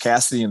like Butch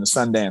Cassidy and the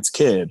Sundance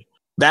Kid.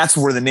 That's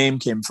where the name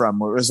came from,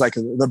 where it was like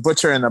the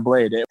butcher and the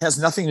blade. It has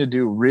nothing to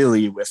do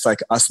really with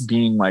like us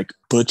being like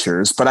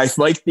butchers, but I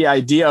like the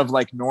idea of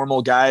like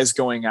normal guys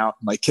going out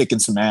and like kicking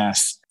some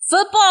ass.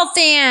 Football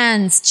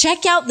fans,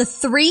 check out the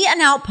 3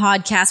 and Out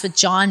podcast with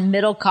John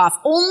Middlecoff,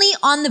 only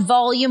on the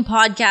Volume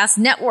Podcast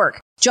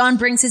Network. John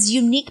brings his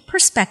unique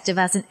perspective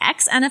as an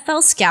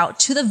ex-NFL scout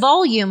to the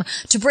Volume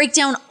to break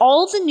down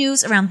all the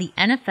news around the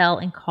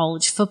NFL and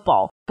college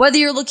football. Whether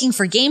you're looking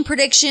for game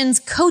predictions,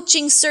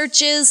 coaching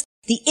searches,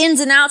 the ins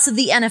and outs of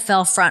the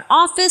NFL front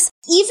office,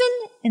 even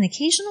an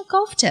occasional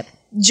golf tip,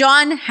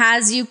 John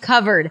has you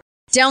covered.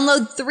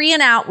 Download 3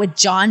 and Out with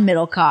John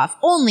Middlecoff,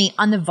 only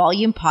on the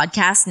Volume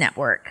Podcast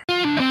Network.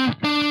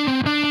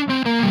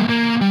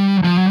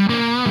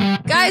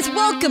 Guys,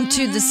 welcome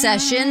to The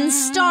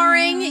Sessions,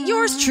 starring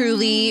yours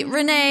truly,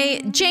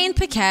 Renee, Jane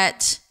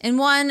Paquette, and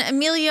one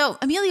Emilio.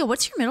 Emilio,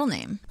 what's your middle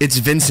name? It's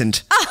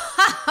Vincent.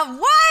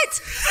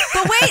 What?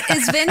 But wait,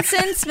 is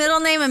Vincent's middle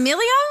name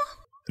Emilio?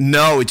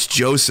 No, it's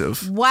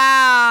Joseph.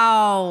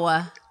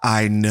 Wow.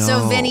 I know.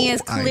 So Vinny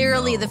is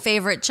clearly the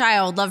favorite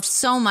child, loved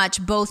so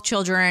much, both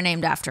children are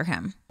named after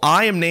him.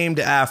 I am named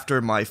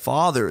after my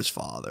father's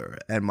father,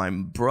 and my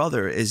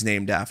brother is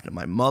named after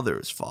my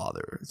mother's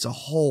father. It's a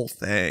whole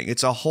thing.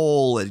 It's a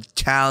whole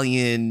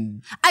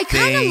Italian I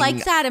kind of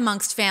like that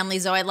amongst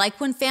families, though. I like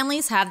when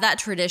families have that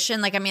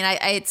tradition. Like, I mean,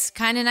 it's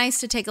kind of nice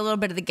to take a little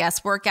bit of the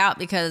guesswork out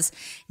because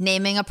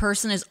naming a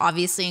person is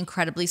obviously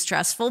incredibly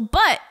stressful,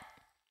 but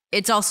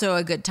it's also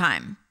a good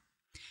time.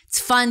 It's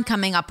fun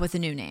coming up with a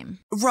new name.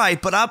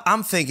 Right, but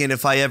I'm thinking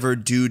if I ever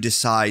do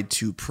decide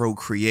to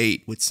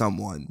procreate with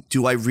someone,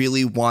 do I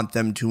really want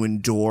them to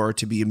endure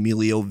to be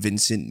Emilio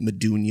Vincent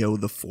Medunio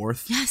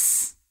IV?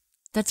 Yes.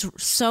 That's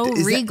so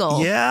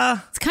regal. Yeah.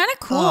 It's kind of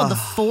cool. The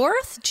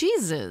 4th?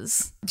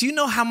 Jesus. Do you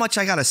know how much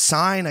I got to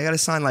sign? I got to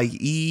sign like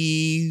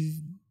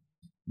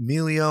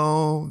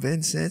Emilio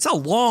Vincent. It's a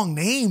long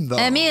name, though.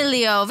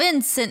 Emilio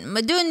Vincent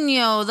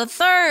Medunio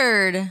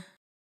III.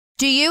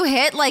 Do you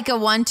hit like a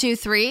 1, 2,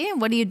 3?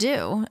 What do you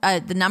do?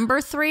 The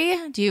number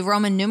 3? Do you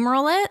Roman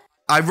numeral it?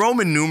 I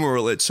Roman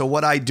numeral it. So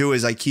what I do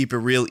is I keep it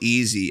real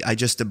easy. I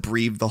just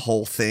abbreviate the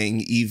whole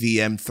thing,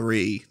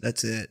 EVM3.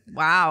 That's it.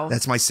 Wow.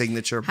 That's my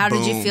signature. How Boom.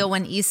 did you feel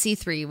when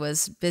EC3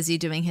 was busy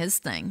doing his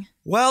thing?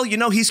 Well, you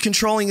know, he's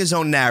controlling his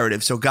own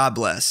narrative, so God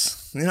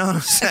bless. You know what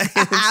I'm saying?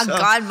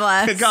 God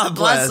bless. God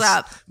bless. Bless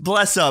up.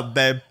 Bless up,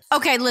 babe.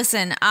 Okay,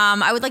 listen,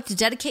 I would like to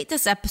dedicate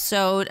this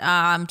episode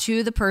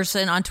to the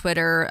person on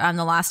Twitter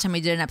the last time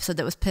we did an episode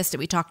that was pissed that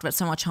we talked about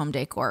so much home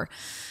decor,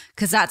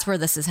 because that's where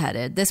this is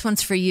headed. This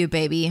one's for you,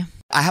 baby.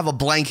 I have a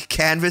blank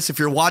canvas. If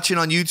you're watching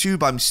on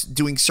YouTube, I'm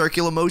doing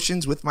circular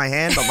motions with my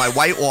hand on my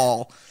white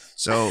wall.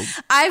 So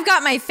I've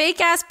got my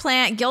fake ass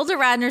plant. Gilda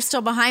Radner's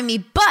still behind me,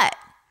 but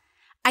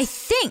I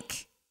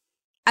think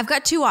I've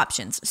got two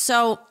options.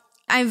 So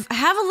I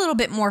have a little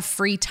bit more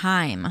free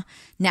time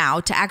now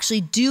to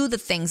actually do the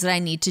things that I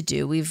need to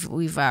do.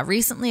 We've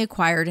recently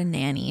acquired a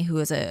nanny who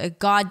is a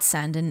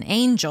godsend, an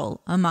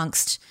angel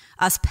amongst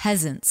us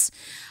peasants.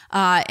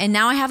 And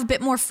now I have a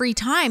bit more free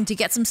time to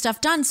get some stuff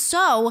done.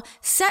 So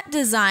set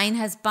design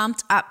has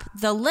bumped up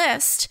the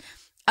list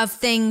of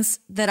things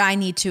that I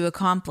need to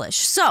accomplish.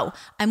 So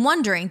I'm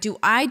wondering, do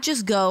I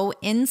just go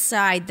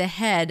inside the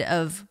head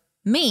of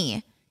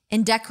me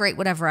and decorate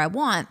whatever I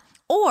want?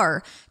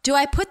 Or do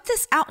I put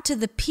this out to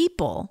the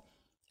people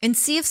and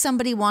see if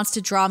somebody wants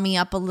to draw me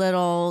up a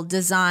little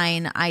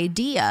design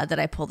idea that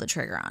I pull the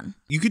trigger on?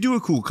 you could do a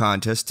cool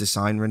contest,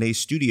 design Renee's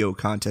studio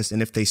contest,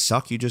 and if they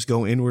suck, you just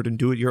go inward and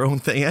do it your own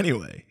thing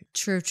anyway.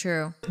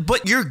 True.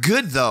 But you're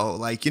good though.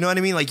 Like, you know what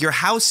I mean? Like your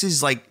house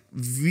is like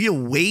real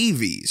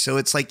wavy. So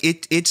it's like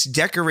it's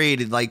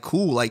decorated like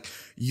cool. Like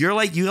you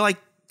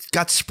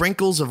got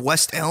sprinkles of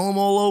West Elm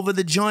all over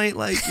the joint.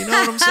 Like, you know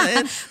what I'm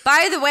saying?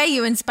 By the way,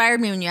 you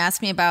inspired me when you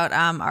asked me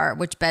about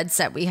which bed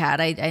set we had.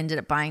 I ended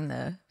up buying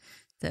the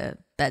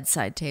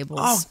bedside tables.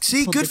 Oh,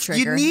 see, Pulled good. the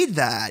trigger.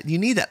 You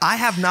need that. I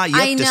have not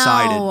yet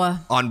decided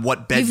on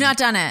what bed. You've not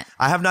done it.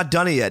 I have not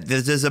done it yet.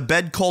 There's a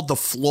bed called the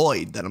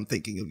Floyd that I'm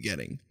thinking of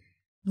getting.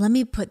 Let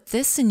me put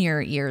this in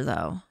your ear,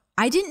 though.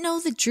 I didn't know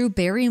that Drew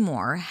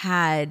Barrymore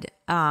had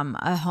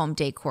a home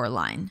decor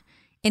line.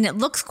 And it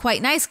looks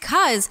quite nice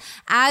because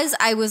as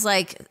I was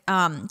like,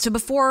 so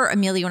before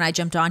Emilio and I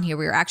jumped on here,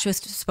 we were actually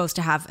supposed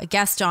to have a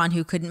guest on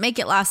who couldn't make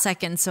it last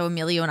second. So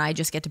Emilio and I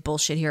just get to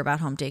bullshit here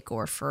about home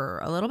decor for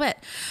a little bit.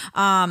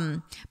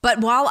 But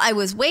while I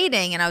was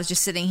waiting and I was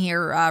just sitting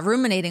here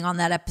ruminating on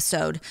that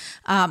episode,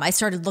 I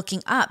started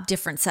looking up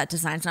different set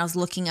designs and I was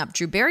looking up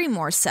Drew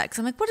Barrymore's set. Cause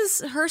I'm like, what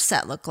does her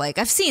set look like?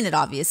 I've seen it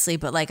obviously,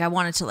 but like I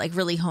wanted to like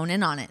really hone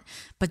in on it.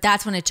 But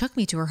that's when it took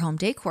me to her home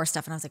decor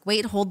stuff. And I was like,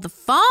 wait, hold the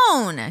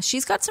phone.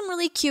 She's got some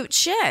really cute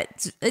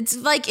shit.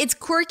 It's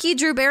quirky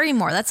Drew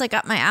Barrymore. That's like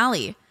up my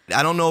alley.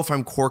 I don't know if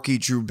I'm quirky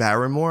Drew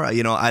Barrymore.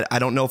 You know, I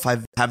don't know if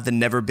I have the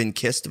Never Been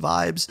Kissed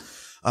vibes.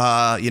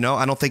 You know,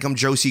 I don't think I'm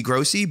Josie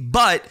Grossi,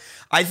 but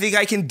I think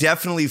I can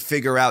definitely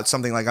figure out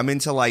something. Like I'm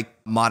into like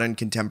modern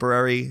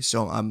contemporary.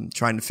 So I'm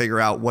trying to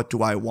figure out what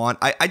do I want.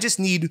 I just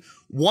need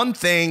one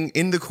thing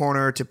in the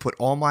corner to put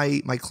all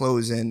my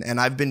clothes in. And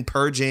I've been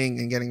purging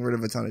and getting rid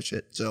of a ton of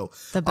shit. So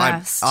the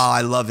best.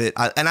 I love it.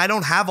 And I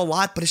don't have a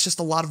lot, but it's just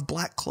a lot of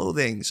black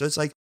clothing. So it's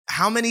like,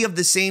 how many of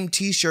the same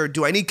t-shirt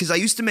do I need? Because I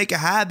used to make a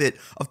habit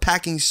of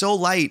packing so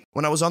light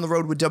when I was on the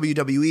road with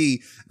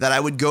WWE that I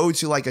would go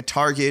to like a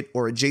Target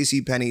or a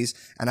JCPenney's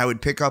and I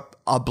would pick up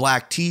a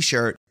black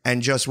t-shirt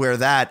and just wear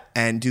that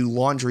and do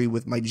laundry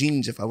with my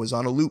jeans if I was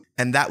on a loop.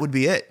 And that would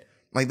be it.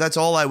 Like, that's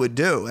all I would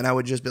do. And I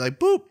would just be like,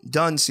 boop,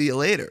 done, see you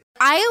later.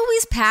 I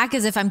always pack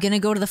as if I'm going to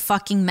go to the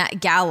fucking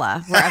Met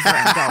Gala wherever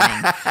I'm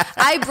going.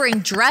 I bring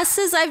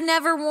dresses I've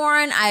never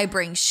worn. I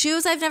bring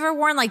shoes I've never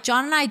worn. Like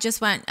John and I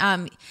just went,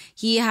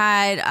 he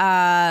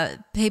had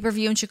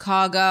pay-per-view in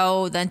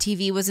Chicago. Then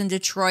TV was in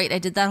Detroit. I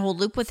did that whole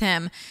loop with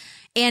him.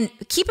 And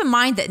keep in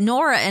mind that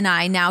Nora and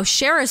I now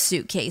share a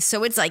suitcase.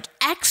 So it's like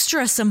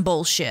extra some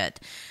bullshit.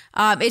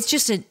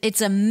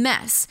 It's a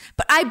mess.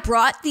 But I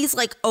brought these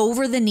like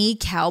over the knee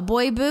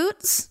cowboy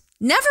boots.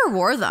 Never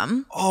wore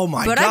them. Oh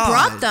my God. But I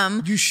brought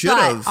them. You should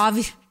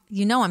have.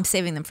 You know I'm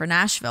saving them for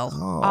Nashville.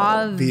 Oh,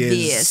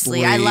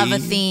 obviously. I love a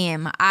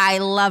theme.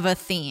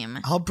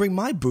 I'll bring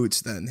my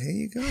boots then. Here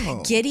you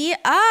go. Giddy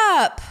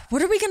up.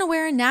 What are we going to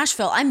wear in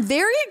Nashville? I'm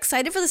very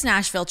excited for this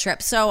Nashville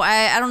trip. So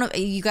I don't know,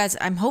 you guys,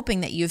 I'm hoping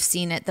that you've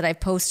seen it, that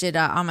I've posted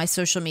on my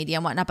social media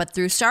and whatnot, but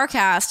through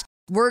StarCast,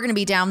 we're going to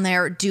be down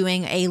there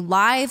doing a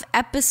live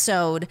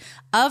episode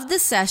of the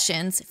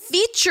sessions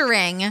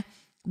featuring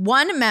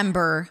one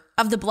member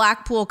of the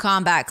Blackpool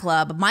Combat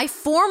Club, my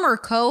former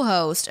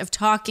co-host of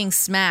Talking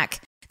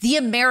Smack, the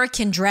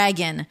American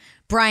Dragon,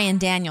 Brian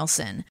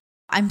Danielson.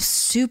 I'm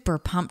super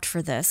pumped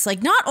for this.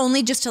 Like, not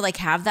only just to like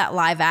have that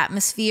live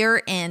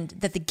atmosphere and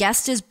that the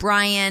guest is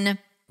Brian,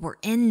 we're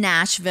in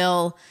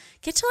Nashville,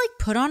 get to like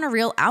put on a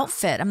real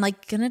outfit. I'm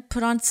like going to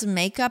put on some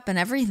makeup and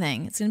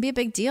everything. It's going to be a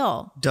big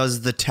deal.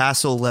 Does the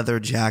tassel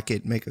leather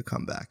jacket make a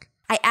comeback?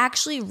 I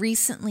actually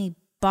recently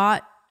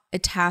bought a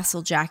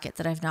tassel jacket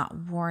that I've not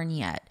worn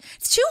yet.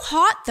 It's too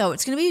hot though.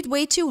 It's going to be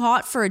way too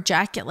hot for a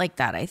jacket like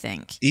that, I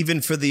think. Even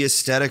for the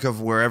aesthetic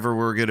of wherever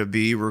we're going to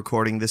be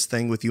recording this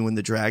thing with you and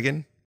the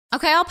dragon?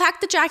 Okay, I'll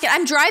pack the jacket.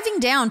 I'm driving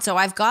down, so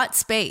I've got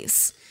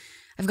space.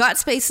 I've got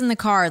space in the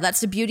car. That's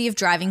the beauty of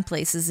driving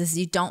places, is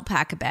you don't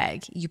pack a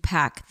bag. You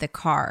pack the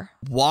car.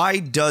 Why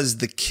does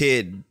the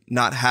kid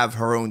not have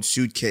her own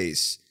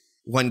suitcase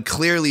when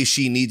clearly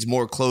she needs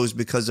more clothes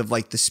because of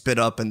like the spit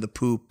up and the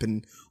poop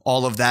and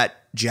all of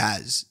that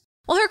jazz?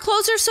 Well, her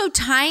clothes are so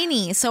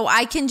tiny, so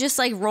I can just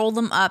like roll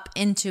them up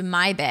into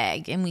my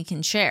bag and we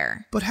can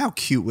share. But how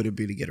cute would it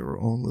be to get her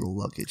own little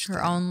luggage?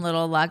 Her own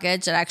little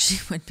luggage? It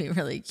actually would be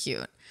really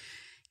cute.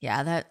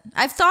 Yeah, that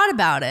I've thought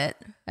about it.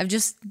 I've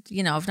just,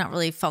 I've not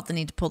really felt the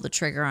need to pull the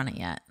trigger on it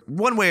yet.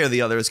 One way or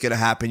the other is going to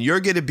happen.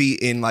 You're going to be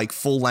in like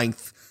full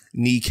length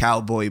knee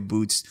cowboy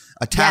boots.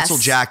 A tassel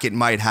jacket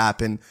might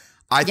happen.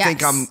 I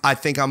think I'm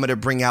going to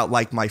bring out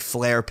like my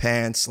flare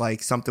pants,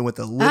 like something with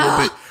a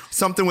little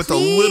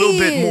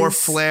bit more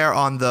flare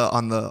on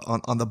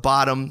the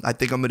bottom. I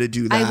think I'm going to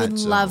do that. I would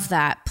love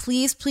that.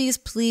 Please, please,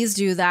 please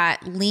do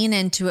that. Lean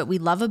into it. We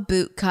love a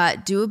boot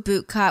cut. Do a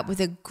boot cut with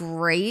a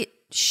great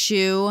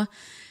shoe.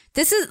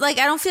 This is like,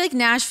 I don't feel like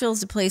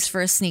Nashville's the place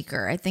for a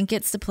sneaker. I think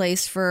it's the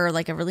place for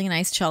like a really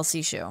nice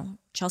Chelsea shoe.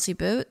 Chelsea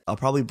boot. I'll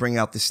probably bring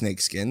out the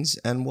snakeskins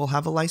and we'll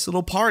have a nice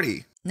little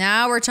party.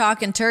 Now we're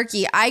talking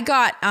turkey. I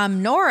got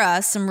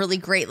Nora some really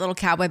great little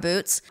cowboy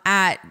boots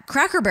at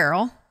Cracker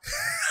Barrel.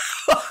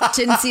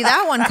 Didn't see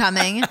that one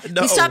coming.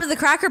 No. We stopped at the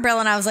Cracker Barrel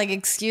and I was like,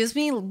 excuse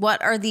me,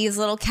 what are these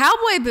little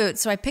cowboy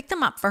boots? So I picked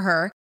them up for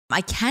her. I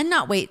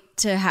cannot wait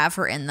to have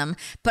her in them,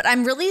 but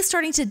I'm really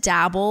starting to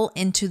dabble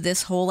into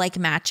this whole like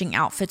matching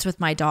outfits with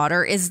my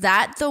daughter. Is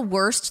that the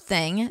worst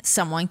thing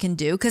someone can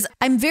do? Because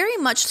I'm very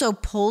much so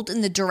pulled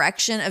in the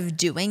direction of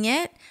doing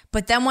it.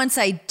 But then once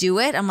I do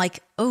it, I'm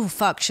like, oh,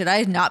 fuck, should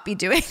I not be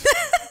doing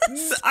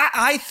this?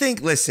 I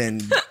think,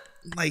 listen,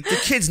 like the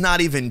kid's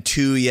not even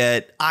 2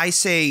 yet. I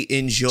say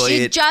enjoy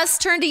it. She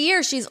just turned a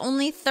year. She's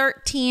only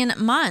 13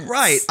 months.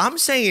 Right. I'm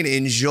saying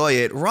enjoy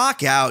it.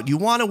 Rock out. You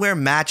want to wear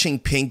matching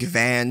pink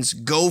Vans?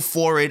 Go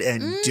for it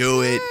and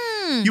do it.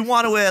 You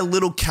want to wear a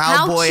little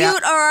cowboy. How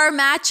cute are our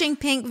matching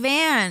pink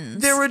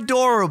Vans? They're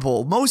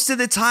adorable. Most of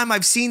the time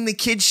I've seen the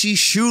kid, she's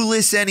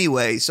shoeless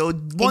anyway. So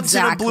once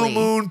in a blue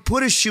moon,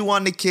 put a shoe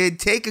on the kid,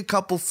 take a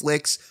couple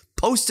flicks,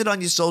 post it on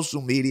your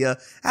social media,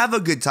 have a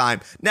good time.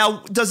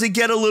 Now, does it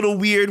get a little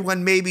weird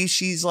when maybe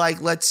she's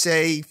like, let's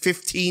say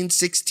 15,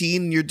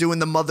 16, and you're doing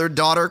the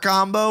mother-daughter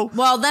combo?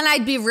 Well, then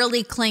I'd be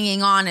really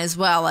clinging on as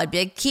well. I'd be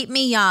like, keep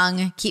me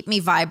young, keep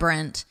me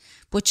vibrant,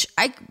 which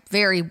I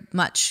very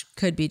much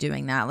could be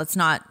doing that. Let's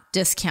not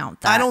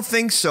discount that. I don't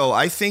think so.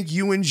 I think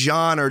you and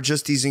John are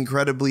just these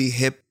incredibly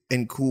hip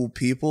and cool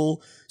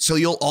people. So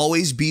you'll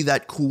always be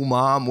that cool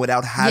mom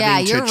without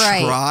having to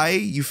try.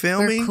 You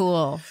feel me? We're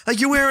cool. Like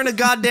you're wearing a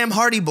goddamn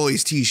Hardy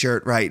Boys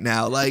t-shirt right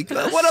now. Like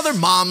what other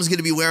mom's going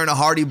to be wearing a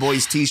Hardy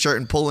Boys t-shirt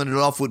and pulling it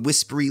off with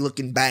whispery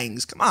looking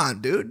bangs? Come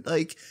on, dude.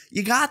 Like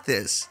you got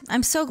this.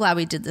 I'm so glad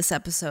we did this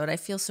episode. I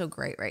feel so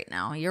great right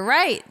now. You're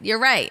right. You're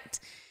right.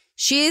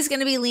 She's going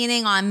to be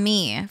leaning on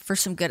me for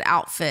some good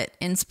outfit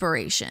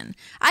inspiration.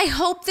 I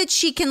hope that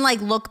she can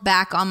like look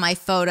back on my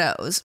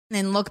photos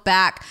and look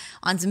back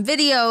on some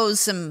videos,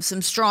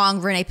 some strong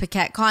Renee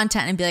Paquette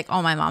content and be like,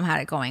 oh, my mom had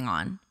it going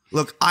on.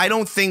 Look, I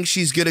don't think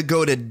she's going to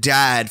go to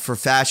dad for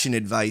fashion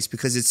advice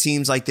because it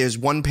seems like there's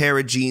one pair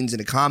of jeans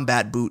and a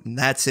combat boot and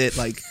that's it.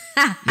 Like,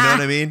 you know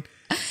what I mean?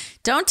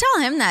 Don't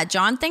tell him that.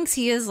 John thinks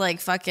he is like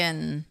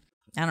fucking...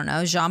 I don't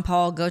know,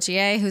 Jean-Paul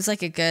Gaultier, who's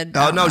like a good...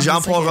 Oh, no,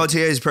 Jean-Paul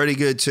Gaultier is pretty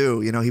good,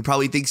 too. You know, he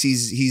probably thinks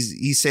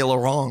he's Saint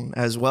Laurent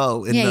as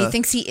well. He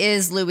thinks he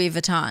is Louis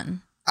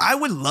Vuitton. I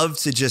would love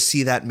to just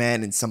see that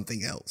man in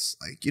something else.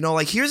 Like, you know,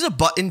 like here's a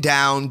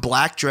button-down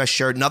black dress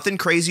shirt, nothing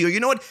crazy. Or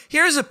you know what?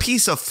 Here's a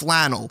piece of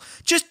flannel.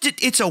 Just,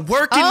 it's a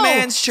working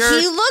man's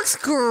shirt. He looks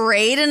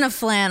great in a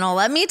flannel.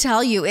 Let me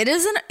tell you,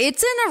 it's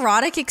an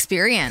erotic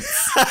experience.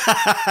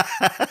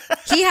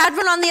 He had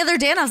one on the other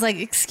day and I was like,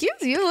 excuse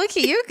you, look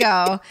at you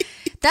go.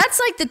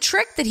 That's like the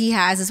trick that he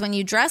has is when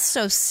you dress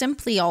so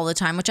simply all the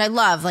time, which I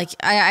love. Like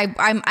I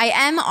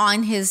am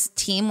on his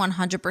team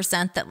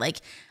 100% that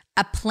like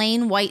a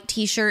plain white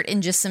t-shirt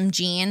and just some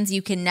jeans,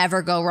 you can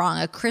never go wrong.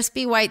 A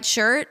crispy white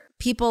shirt,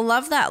 people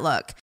love that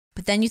look.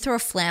 But then you throw a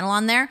flannel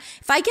on there.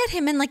 If I get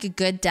him in like a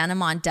good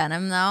denim on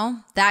denim though,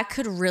 that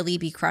could really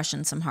be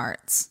crushing some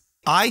hearts.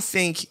 I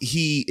think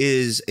he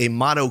is a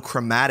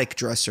monochromatic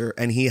dresser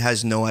and he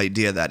has no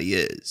idea that he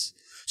is.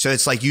 So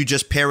it's like you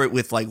just pair it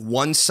with like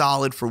one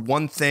solid for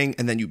one thing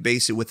and then you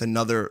base it with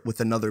another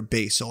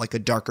base. So like a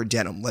darker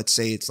denim. Let's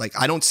say it's like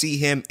I don't see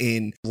him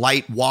in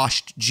light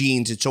washed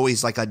jeans. It's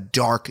always like a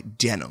dark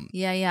denim.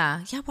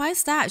 Yeah. Why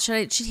is that?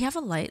 Should he have a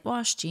light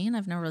wash jean?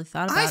 I've never really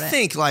thought about it. I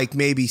think like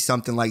maybe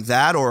something like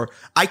that. Or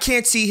I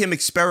can't see him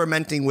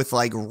experimenting with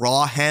like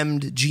raw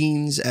hemmed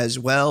jeans as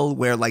well,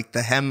 where like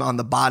the hem on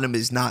the bottom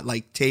is not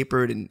like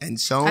tapered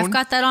and sewn. I've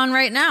got that on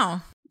right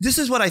now. This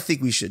is what I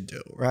think we should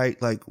do,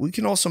 right? Like we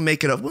can also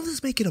make it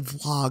let's make it a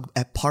vlog,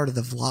 a part of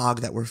the vlog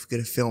that we're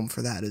going to film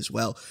for that as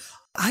well.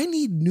 I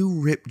need new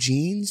ripped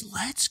jeans.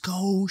 Let's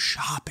go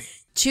shopping.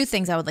 2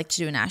 things I would like to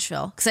do in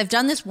Nashville because I've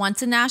done this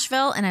once in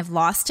Nashville and I've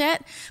lost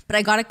it, but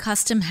I got a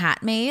custom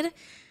hat made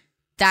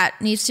that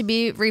needs to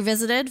be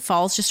revisited.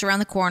 Fall's just around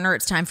the corner.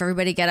 It's time for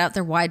everybody to get out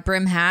their wide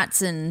brim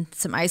hats and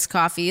some iced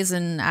coffees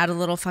and add a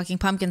little fucking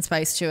pumpkin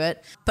spice to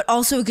it, but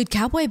also a good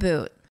cowboy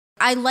boot.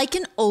 I like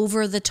an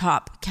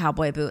over-the-top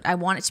cowboy boot. I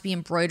want it to be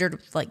embroidered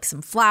with like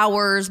some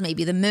flowers,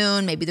 maybe the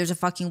moon, maybe there's a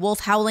fucking wolf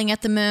howling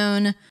at the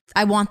moon.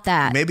 I want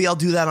that. Maybe I'll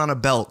do that on a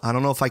belt. I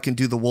don't know if I can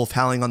do the wolf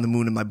howling on the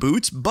moon in my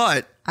boots,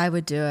 but I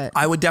would do it.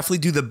 I would definitely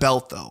do the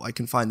belt though. I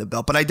can find the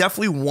belt, but I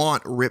definitely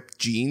want ripped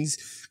jeans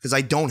because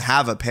I don't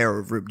have a pair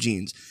of ripped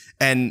jeans.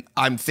 And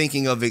I'm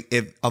thinking of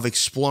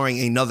exploring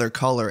another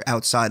color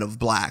outside of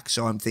black.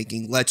 So I'm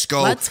thinking, let's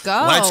go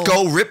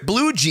rip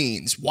blue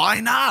jeans. Why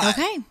not?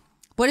 Okay.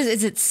 What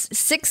is it?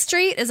 6th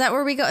Street? Is that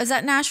where we go? Is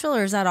that Nashville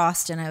or is that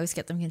Austin? I always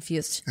get them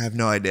confused. I have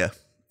no idea.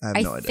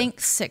 I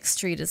think 6th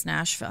Street is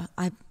Nashville.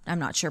 I'm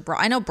not sure.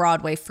 I know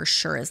Broadway for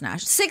sure is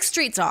Nashville. 6th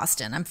Street's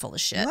Austin. I'm full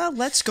of shit. Well,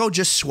 let's go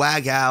just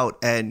swag out.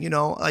 And,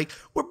 like,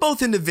 we're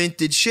both into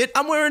vintage shit.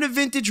 I'm wearing a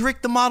vintage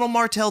Rick the Model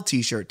Martel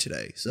t-shirt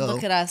today. So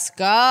look at us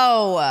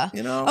go.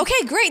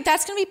 Okay, great.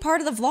 That's going to be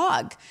part of the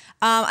vlog.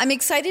 I'm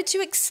excited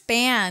to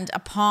expand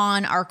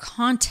upon our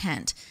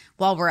content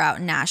while we're out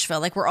in Nashville.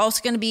 Like, we're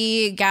also going to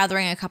be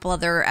gathering a couple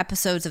other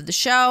episodes of the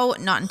show.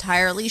 Not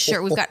entirely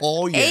sure. We've got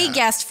a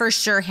guest for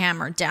sure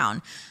hammered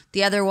down.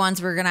 The other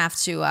ones we're going to have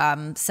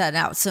to set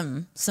out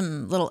some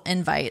little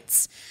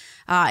invites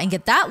and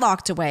get that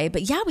locked away.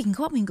 But yeah, we can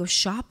go up, we can go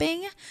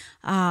shopping.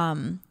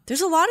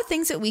 There's a lot of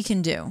things that we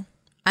can do.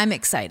 I'm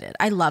excited.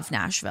 I love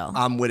Nashville.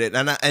 I'm with it.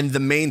 And the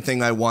main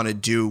thing I want to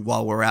do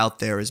while we're out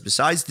there is,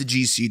 besides the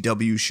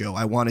GCW show,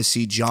 I want to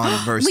see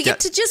John versus... We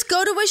get to just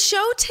go to a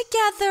show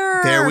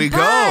together. There we go.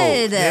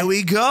 There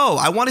we go.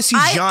 I want to see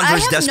John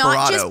versus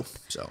Desperado.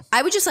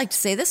 I would just like to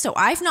say this, though.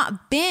 I've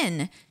not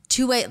been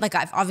to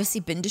I've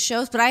obviously been to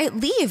shows, but I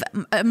leave.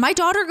 My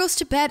daughter goes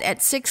to bed at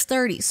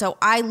 6:30, so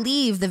I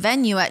leave the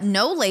venue at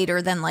no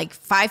later than like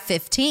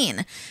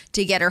 5:15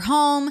 to get her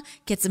home,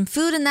 get some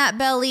food in that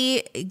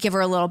belly, give her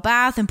a little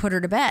bath, and put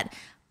her to bed.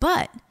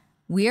 But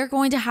we are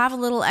going to have a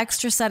little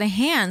extra set of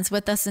hands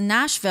with us in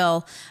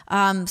Nashville,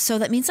 so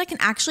that means I can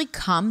actually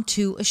come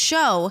to a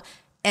show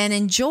and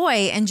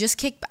enjoy and just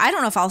kick. I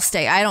don't know if I'll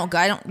stay. I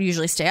don't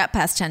usually stay up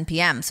past 10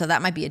 p.m., so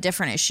that might be a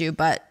different issue,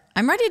 but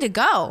I'm ready to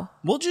go.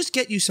 We'll just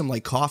get you some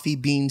like coffee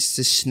beans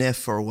to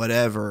sniff or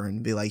whatever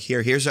and be like,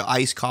 here's an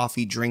iced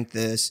coffee, drink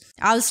this.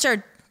 I'll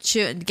start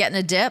getting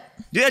a dip.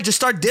 Yeah, just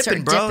start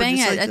dipping, bro.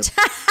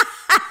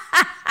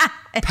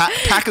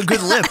 Pack a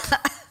good lip.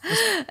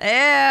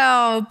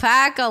 Ew,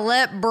 pack a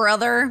lip,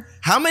 brother.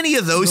 How many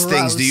of those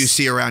things do you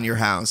see around your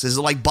house? Is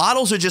it like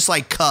bottles or just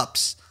like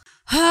cups?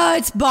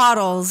 It's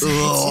bottles. It's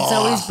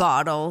always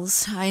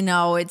bottles. I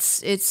know.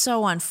 It's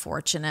so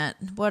unfortunate.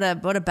 What a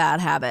bad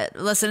habit.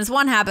 Listen, it's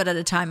one habit at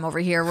a time over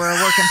here. We're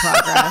a work in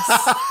progress.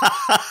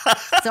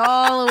 It's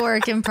all a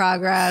work in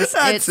progress.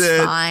 It's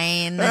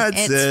fine.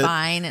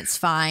 It's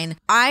fine.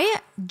 I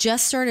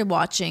just started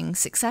watching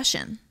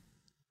Succession.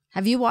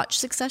 Have you watched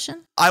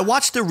Succession? I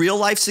watched the real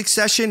life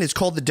Succession. It's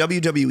called the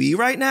WWE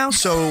right now.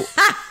 So,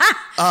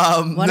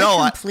 what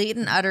a complete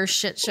and utter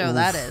shit show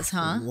that is,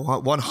 huh?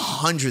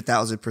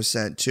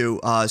 100,000%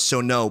 too.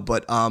 So no,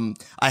 but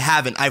I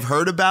haven't. I've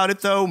heard about it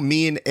though.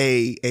 Me and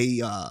a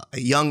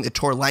young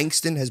Tor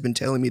Langston has been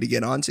telling me to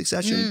get on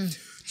Succession.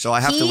 So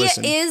I have to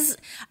listen.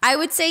 I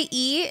would say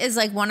E is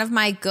like one of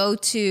my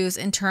go-tos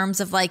in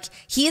terms of like,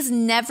 he has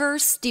never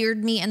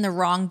steered me in the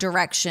wrong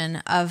direction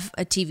of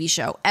a TV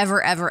show,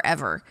 ever, ever,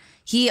 ever.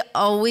 He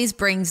always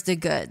brings the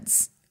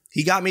goods.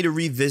 He got me to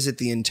revisit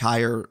the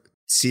entire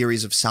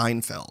series of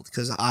Seinfeld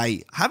because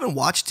I haven't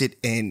watched it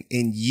in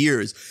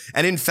years.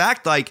 And in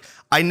fact, like,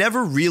 I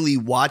never really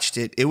watched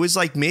it. It was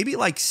like maybe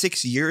like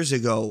 6 years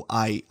ago,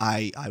 I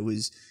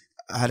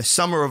had a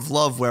summer of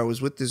love where I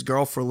was with this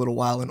girl for a little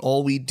while, and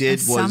all we did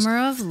was summer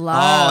of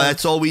love. Oh,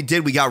 that's all we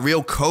did. We got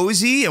real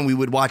cozy, and we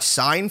would watch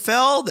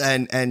Seinfeld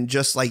and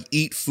just like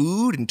eat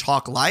food and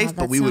talk life.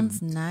 But we would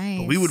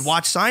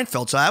watch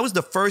Seinfeld. So that was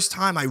the first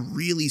time I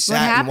really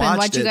sat and watched it. What happened?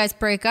 Why'd you guys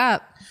break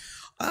up?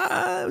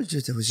 It was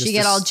just. Did she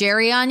get all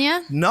Jerry on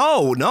you?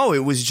 No. It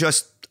was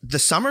just the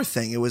summer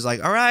thing. It was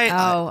like, all right.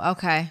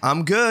 Okay.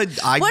 I'm good.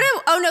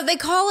 They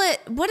call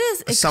it, what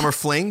is it? Summer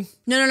fling?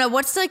 No.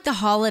 What's like the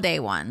holiday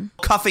one?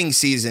 Cuffing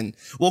season.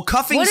 Well,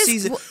 cuffing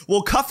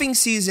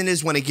season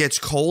is when it gets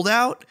cold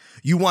out.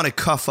 You want to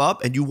cuff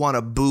up and you want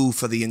to boo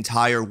for the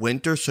entire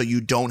winter so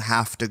you don't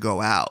have to go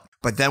out.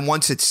 But then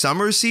once it's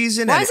summer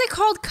season. Why is it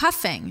called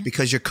cuffing?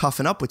 Because you're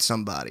cuffing up with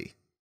somebody.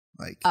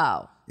 Like,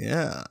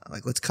 yeah.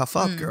 Like, let's cuff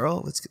up,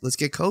 girl. Let's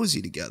get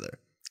cozy together.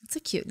 It's a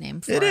cute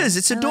name for it. It is.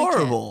 It's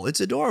adorable. It's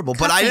adorable.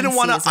 But I didn't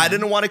want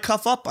to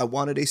cuff up. I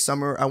wanted a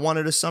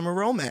summer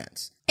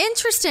romance.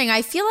 Interesting.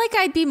 I feel like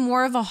I'd be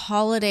more of a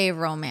holiday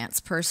romance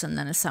person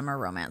than a summer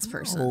romance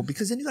person. Oh,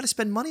 because then you got to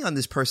spend money on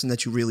this person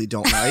that you really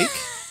don't like.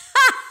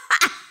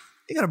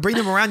 You got to bring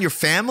them around your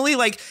family.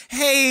 Like,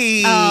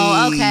 hey.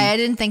 Oh, okay. I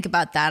didn't think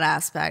about that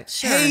aspect.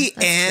 Sure, hey,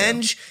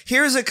 Ange,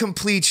 here's a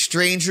complete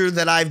stranger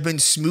that I've been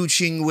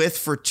smooching with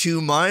for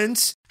 2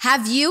 months.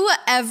 Have you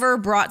ever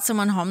brought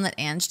someone home that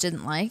Ange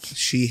didn't like?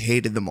 She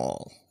hated them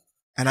all.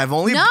 And I've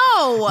only you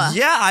know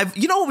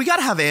what, we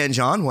gotta have Ange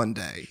on one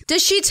day.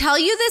 Does she tell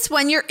you this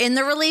when you're in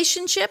the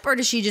relationship, or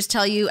does she just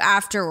tell you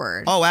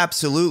afterward? Oh,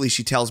 absolutely.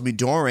 She tells me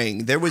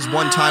during. There was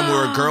one time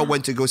where a girl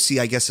went to go see,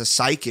 I guess, a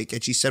psychic,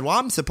 and she said, well,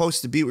 I'm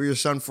supposed to be with your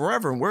son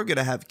forever and we're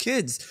gonna have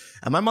kids.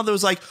 And my mother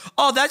was like,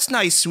 oh, that's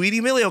nice, sweetie.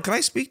 Emilio, can I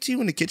speak to you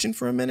in the kitchen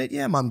for a minute?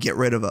 Yeah, Mom, get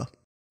rid of her.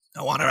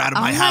 I want her out of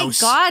my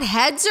house. Oh my God,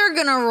 heads are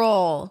gonna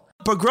roll.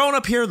 But growing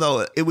up here,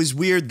 though, it was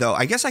weird, though.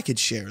 I guess I could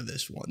share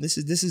this one. This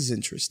is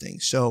interesting.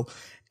 So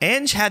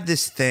Ange had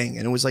this thing,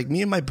 and it was like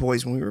me and my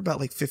boys, when we were about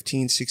like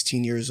 15,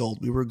 16 years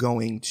old, we were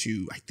going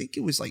to, I think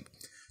it was like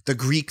the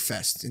Greek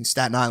Fest in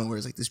Staten Island, where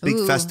it's like this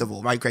big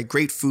festival, right?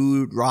 Great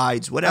food,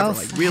 rides, whatever.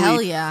 Oh, like really,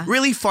 hell yeah.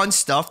 really fun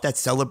stuff that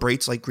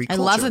celebrates like Greek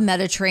culture. I love a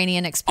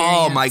Mediterranean experience.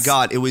 Oh my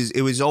God. It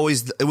was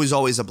always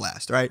a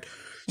blast, right?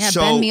 Yeah,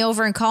 so, bend me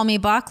over and call me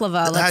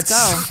baklava. Let's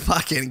go.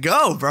 Fucking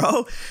go,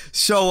 bro.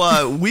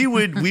 So we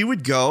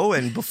would go,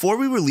 and before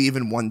we were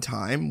leaving one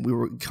time, we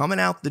were coming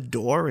out the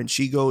door, and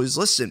she goes,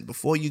 listen,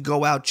 before you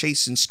go out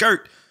chasing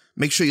skirt,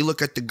 make sure you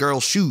look at the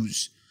girl's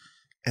shoes.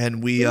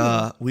 And we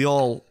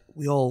all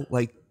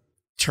like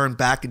turn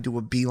back and do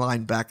a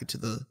beeline back into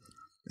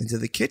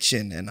the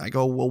kitchen. And I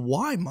go, well,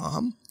 why,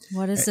 Mom?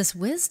 What is this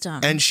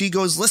wisdom? And she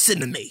goes, listen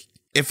to me.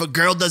 If a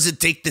girl doesn't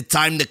take the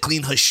time to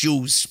clean her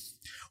shoes,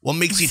 what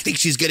makes you think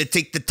she's going to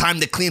take the time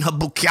to clean her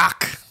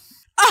bukyak?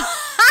 No,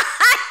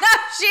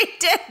 she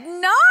did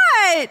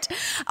not.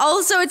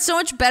 Also, it's so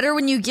much better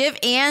when you give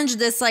Ange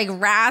this like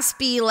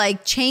raspy,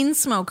 like chain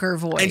smoker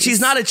voice. And she's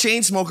not a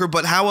chain smoker,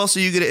 but how else are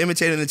you going to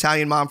imitate an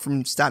Italian mom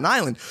from Staten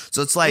Island?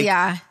 So it's like,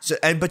 yeah. So,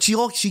 but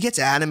she gets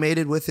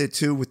animated with it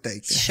too, with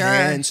the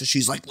hands. So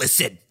she's like,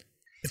 listen,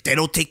 if they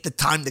don't take the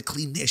time to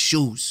clean their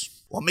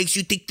shoes, what makes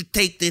you think to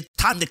take the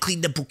time to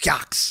clean the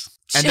bukyaks?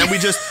 And then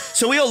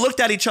we all looked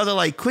at each other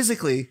like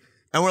quizzically,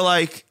 and we're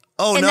like,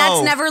 oh, and no.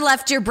 that's never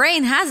left your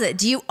brain, has it?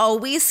 Do you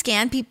always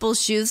scan people's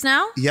shoes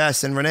now?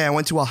 Yes. And Renee, I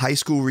went to a high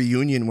school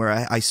reunion where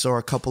I saw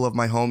a couple of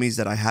my homies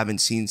that I haven't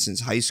seen since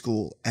high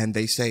school. And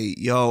they say,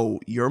 yo,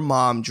 your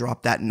mom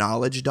dropped that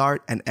knowledge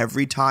dart. And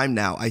every time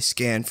now I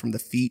scan from the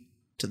feet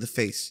to the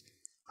face.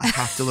 I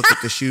have to look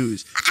at the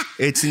shoes.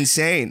 It's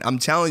insane. I'm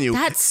telling you.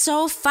 That's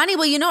so funny.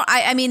 Well, you know,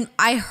 I mean,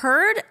 I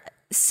heard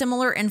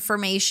similar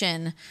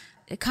information,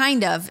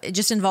 kind of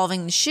just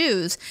involving the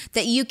shoes,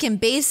 that you can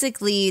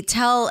basically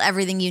tell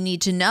everything you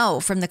need to know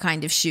from the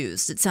kind of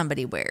shoes that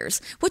somebody wears,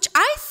 which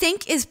I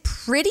think is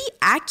pretty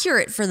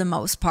accurate for the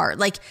most part.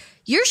 Like,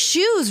 your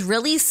shoes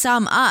really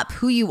sum up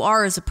who you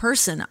are as a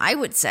person, I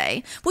would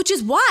say, which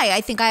is why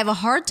I think I have a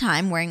hard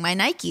time wearing my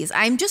Nikes.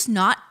 I'm just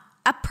not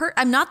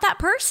I'm not that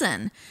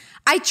person.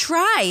 I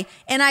try,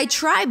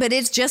 but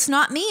it's just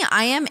not me.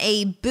 I am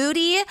a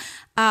booty.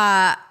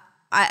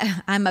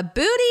 I'm a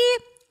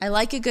booty. I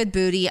like a good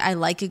booty. I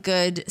like a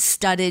good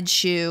studded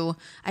shoe.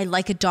 I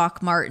like a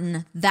Doc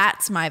Marten.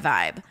 That's my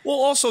vibe. Well,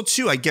 also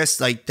too, I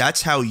guess like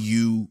that's how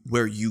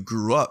where you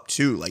grew up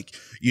too. Like,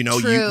 you know,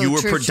 you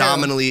were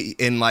predominantly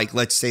in like,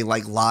 let's say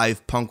like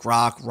live punk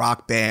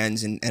rock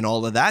bands and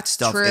all of that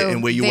stuff. True.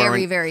 And where you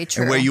very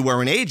true. And where you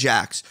were in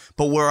Ajax.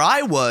 But where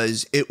I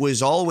was, it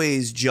was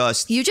always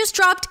just. You just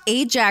dropped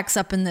Ajax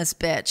up in this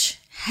bitch.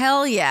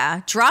 Hell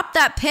yeah. Drop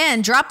that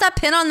pin. Drop that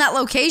pin on that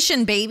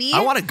location, baby.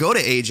 I want to go to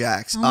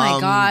Ajax. Oh my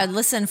God.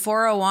 Listen,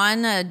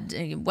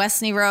 401,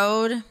 Westney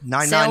Road,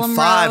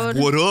 995,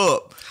 what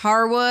up?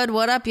 Harwood,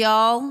 what up,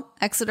 y'all?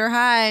 Exeter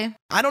High.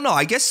 I don't know.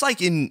 I guess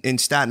like in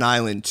Staten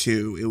Island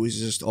too, it was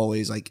just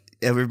always like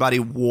everybody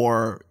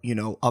wore, you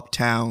know,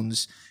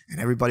 Uptowns and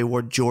everybody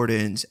wore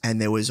Jordans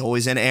and there was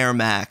always an Air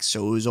Max.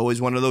 So it was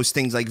always one of those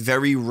things. Like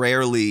very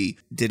rarely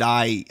did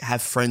I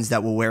have friends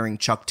that were wearing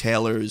Chuck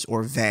Taylors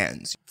or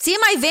Vans. See,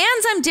 my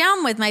Vans I'm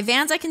down with. My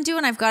Vans I can do,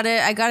 and I got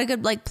a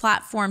good like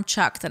platform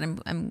Chuck that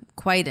I'm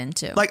quite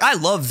into. Like I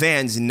love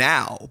Vans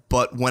now,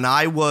 but when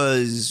I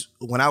was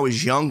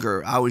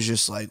younger, I was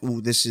just like,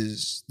 ooh, this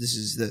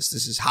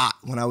is hot.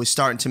 When I was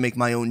starting to make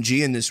my own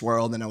G in this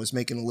world and I was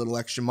making a little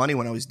extra money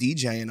when I was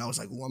DJing, I was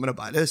like, ooh, I'm gonna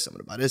buy this, I'm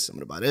gonna buy this, I'm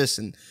gonna buy this.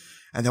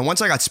 And then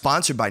once I got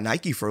sponsored by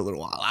Nike for a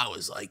little while, I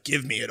was like,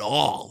 give me it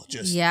all.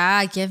 Just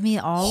give me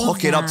all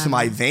hook it up to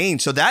my vein.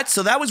 So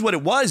that was what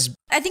it was.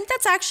 I think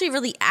that's actually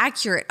really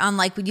accurate on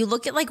like when you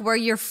look at like where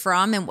you're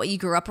from and what you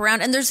grew up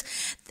around. And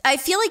I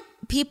feel like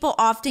people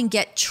often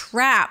get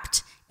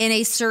trapped in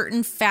a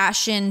certain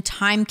fashion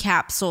time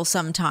capsule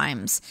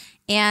sometimes.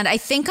 And I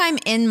think I'm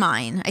in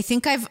mine. I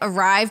think I've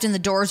arrived and the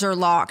doors are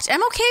locked.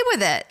 I'm okay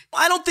with it.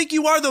 I don't think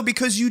you are, though,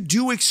 because you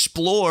do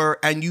explore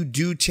and you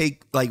do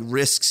take like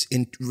risks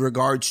in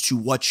regards to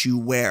what you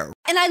wear.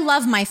 And I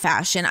love my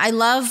fashion. I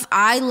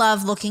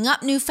love looking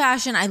up new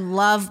fashion. I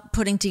love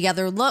putting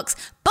together looks.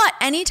 But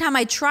anytime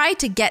I try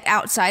to get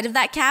outside of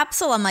that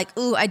capsule, I'm like,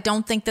 ooh, I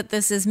don't think that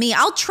this is me.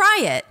 I'll try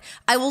it.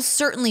 I will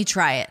certainly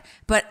try it.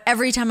 But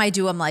every time I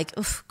do, I'm like,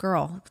 oof,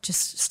 girl,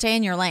 just stay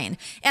in your lane.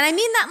 And I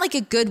mean that like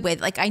a good way.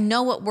 Like I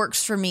know what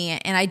works for me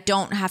and I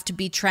don't have to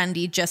be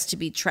trendy just to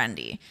be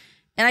trendy.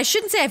 And I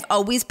shouldn't say I've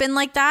always been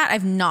like that.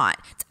 I've not.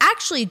 It's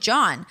actually,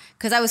 John,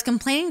 because I was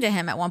complaining to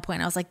him at one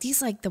point. I was like,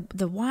 these like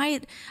the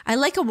wide, I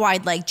like a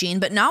wide leg jean,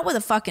 but not with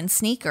a fucking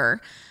sneaker.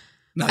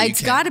 No,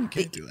 It's got to be. You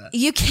can't do that.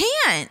 You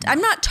can't.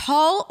 I'm not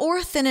tall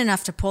or thin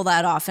enough to pull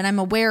that off, and I'm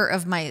aware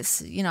of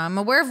I'm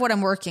aware of what I'm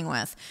working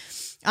with.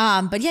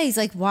 But yeah, he's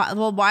like,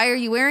 why are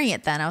you wearing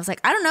it then? I was like,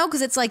 I don't know,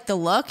 because it's like the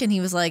look. And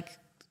he was like,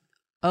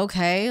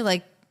 okay,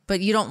 like, but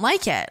you don't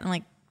like it. I'm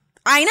like,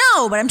 I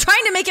know, but I'm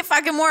trying to make it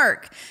fucking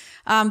work.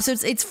 So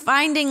it's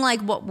finding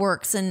like what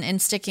works and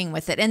sticking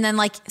with it, and then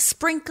like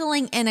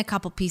sprinkling in a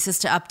couple pieces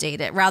to update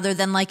it, rather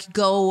than like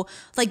doing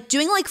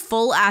like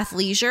full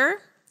athleisure.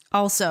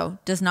 Also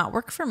does not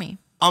work for me.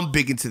 I'm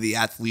big into the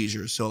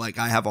athleisure, so like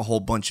I have a whole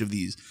bunch of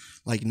these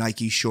like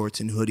Nike shorts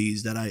and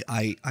hoodies that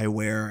I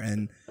wear,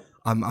 and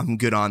I'm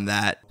good on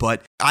that.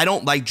 But I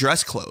don't like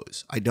dress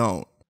clothes. I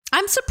don't.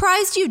 I'm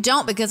surprised you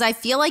don't, because I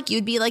feel like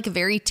you'd be like a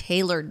very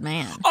tailored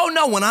man. Oh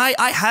no, when I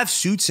have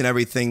suits and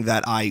everything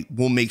that I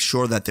will make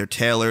sure that they're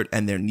tailored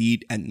and they're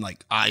neat, and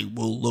like I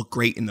will look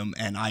great in them,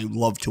 and I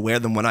love to wear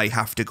them when I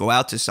have to go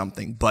out to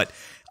something. But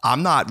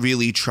I'm not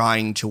really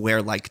trying to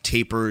wear like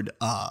tapered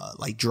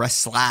like dress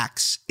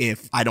slacks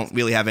if I don't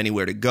really have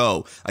anywhere to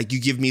go. Like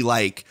you give me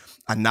like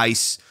a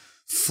nice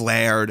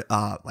flared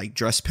like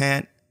dress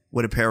pant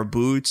with a pair of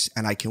boots,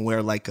 and I can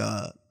wear like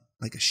a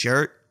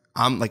shirt.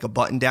 I'm like a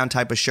button down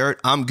type of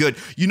shirt. I'm good.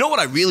 You know what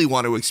I really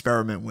want to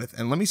experiment with?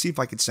 And let me see if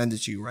I can send it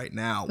to you right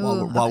now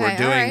while we're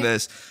doing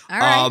this. All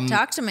right,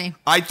 talk to me.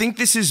 I think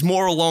this is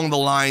more along the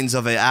lines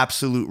of an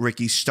absolute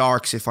Ricky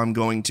Starks, if I'm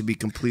going to be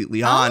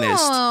completely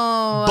honest.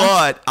 Oh.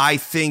 But I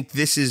think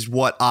this is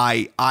what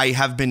I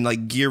have been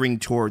like gearing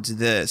towards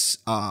this.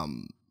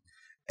 And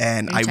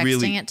Are you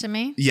texting it to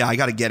me? Yeah, I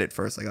got to get it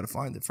first. I got to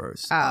find it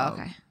first. Oh,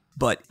 okay.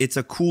 But it's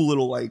a cool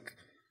little like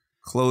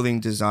clothing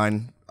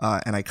design.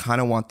 And I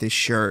kind of want this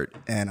shirt,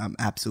 and I'm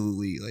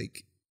absolutely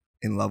like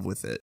in love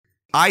with it.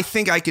 I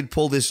think I could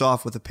pull this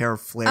off with a pair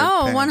of flared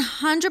pants.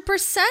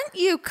 100%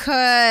 you could.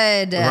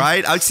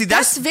 Right? I see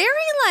That's very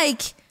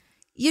like,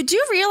 you do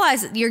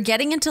realize that you're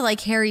getting into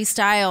like Harry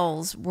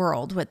Styles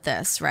world with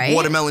this, right?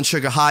 Watermelon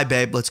sugar high,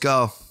 babe. Let's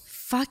go.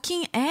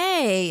 Fucking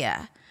A.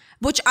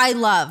 Which I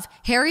love.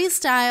 Harry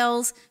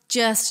Styles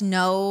just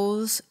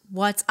knows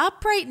what's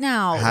up right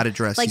now. How to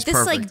dress. Like He's this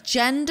perfect. like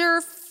gender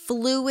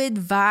fluid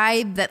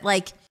vibe that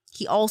like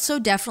he also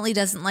definitely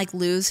doesn't like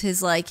lose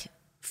his like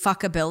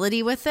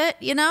fuckability with it,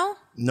 you know?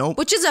 Nope.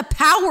 Which is a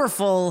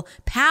powerful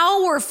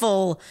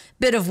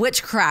bit of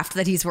witchcraft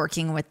that he's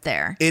working with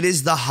there. It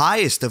is the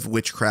highest of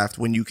witchcraft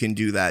when you can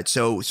do that.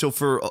 So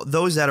for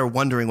those that are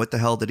wondering what the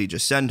hell did he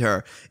just send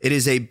her, it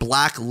is a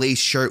black lace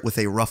shirt with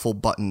a ruffle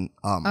button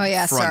Oh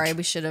yeah, front. sorry.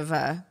 We should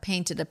have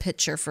painted a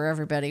picture for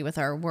everybody with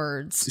our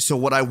words. So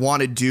what I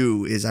want to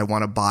do is I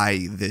want to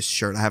buy this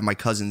shirt. I have my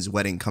cousin's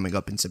wedding coming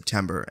up in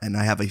September, and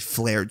I have a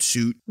flared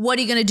suit. What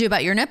are you going to do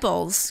about your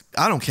nipples?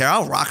 I don't care.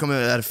 I'll rock them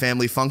at a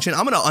family function.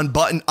 I'm gonna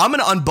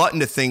unbutton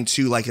the thing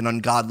to like an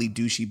ungodly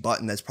douchey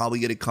button that's probably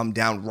gonna come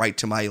down right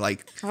to my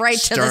like Right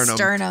to the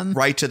sternum.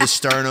 Right to the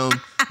sternum.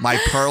 My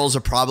pearls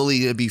are probably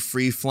gonna be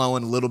free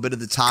flowing. A little bit of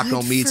the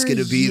taco Good meat's for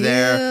gonna be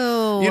there.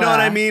 you. You know what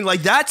I mean?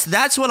 Like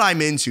that's what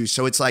I'm into.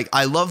 So it's like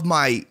I love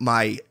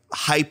my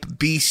hype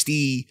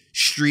beastie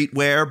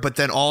streetwear, but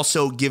then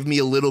also give me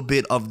a little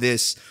bit of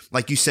this,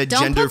 like you said,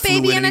 Don't gender put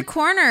baby fluidity. in a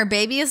corner.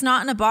 Baby is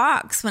not in a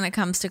box when it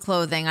comes to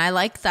clothing. I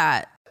like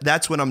that.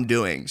 That's what I'm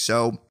doing.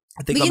 So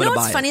I think But I'm you know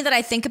gonna what's buy funny it. that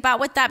I think about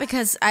with that,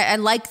 because I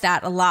like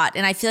that a lot.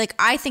 And I feel like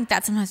I think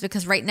that sometimes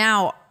because right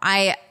now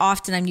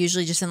I'm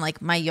usually just in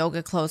like my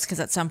yoga clothes, because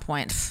at some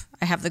point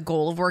I have the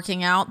goal of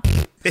working out.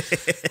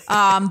 But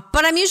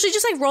I'm usually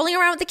just like rolling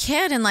around with the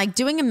kid and like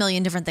doing a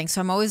million different things.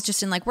 So I'm always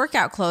just in like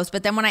workout clothes.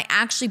 But then when I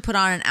actually put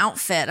on an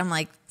outfit, I'm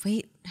like,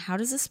 wait, how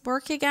does this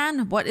work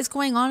again? What is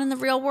going on in the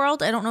real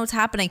world? I don't know what's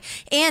happening.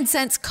 And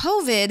since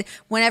COVID,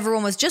 when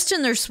everyone was just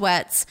in their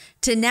sweats,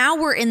 to now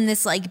we're in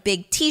this like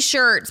big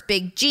t-shirts,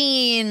 big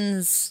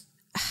jeans.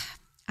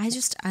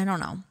 I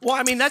don't know. Well,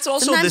 I mean, that's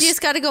also Sometimes you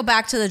just got to go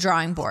back to the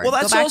drawing board. Well,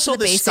 that's go back also to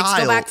the basics.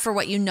 style. Go back for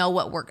what you know,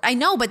 what worked. I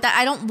know, but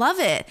I don't love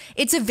it.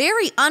 It's a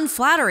very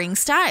unflattering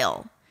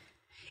style.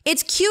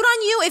 It's cute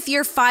on you if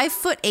you're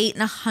 5'8" and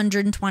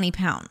 120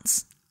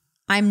 pounds.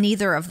 I'm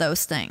neither of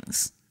those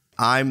things.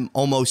 I'm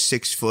almost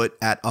 6 foot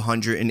at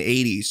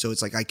 180, so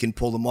it's like I can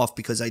pull them off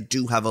because I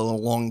do have an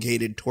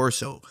elongated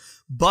torso.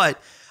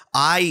 But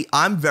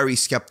I'm very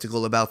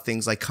skeptical about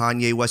things like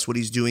Kanye West, what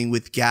he's doing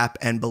with Gap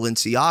and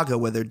Balenciaga,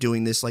 where they're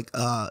doing this like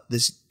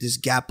this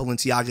Gap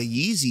Balenciaga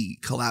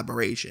Yeezy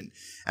collaboration.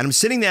 And I'm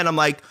sitting there and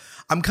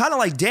I'm kind of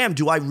like, damn,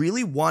 do I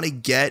really want to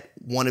get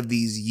one of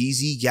these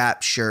Yeezy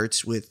Gap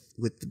shirts with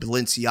the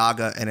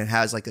Balenciaga, and it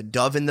has like a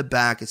dove in the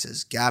back. It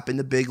says Gap in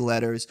the big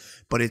letters,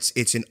 but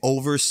it's an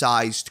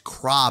oversized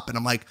crop. And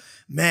I'm like,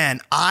 man,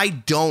 I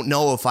don't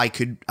know if I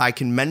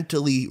can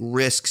mentally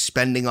risk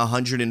spending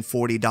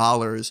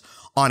 $140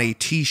 on a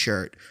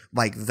t-shirt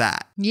like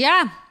that.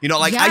 Yeah. You know,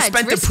 like Yeah, I it's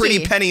spent a pretty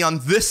risky. penny on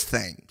this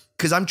thing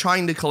because I'm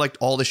trying to collect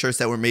all the shirts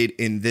that were made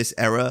in this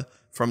era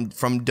from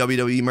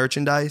WWE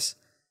merchandise.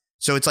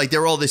 So it's like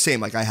they're all the same.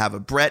 Like I have a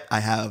Brett,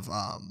 I have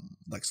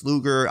Lex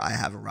Luger, I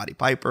have a Roddy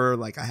Piper,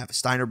 like I have a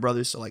Steiner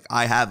Brothers. So like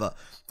I have a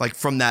like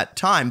from that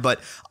time, but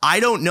I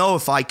don't know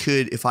if I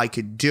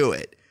could do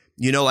it.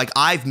 You know, like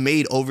I've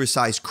made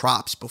oversized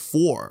crops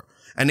before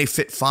and they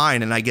fit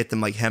fine and I get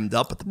them like hemmed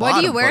up at the bottom.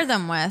 What do you wear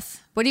them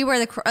with? What do you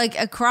wear like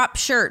a crop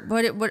shirt?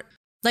 What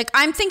like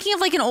I'm thinking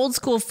of like an old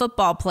school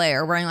football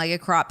player wearing like a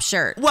crop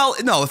shirt. Well,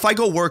 no, if I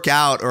go work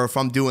out or if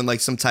I'm doing like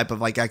some type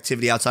of like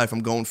activity outside, if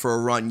I'm going for a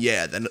run,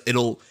 yeah, then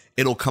it'll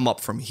come up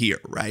from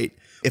here, right?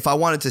 If I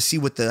wanted to see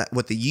what the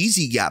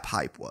Yeezy Gap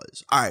hype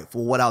was, all right,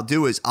 well, what I'll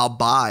do is I'll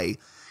buy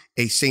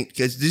a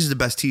because this is the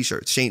best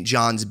t-shirt, St.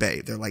 John's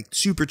Bay. They're like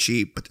super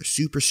cheap, but they're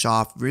super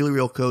soft, really,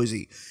 real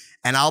cozy.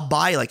 And I'll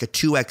buy like a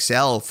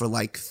 2XL for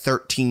like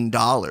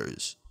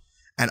 $13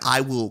 and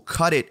I will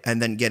cut it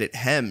and then get it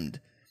hemmed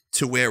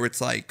to where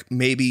it's like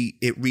maybe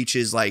it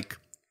reaches like,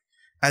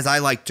 as I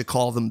like to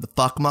call them, the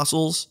fuck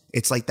muscles.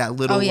 It's like that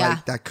little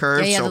like that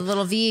curve. Yeah, so the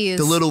little V's.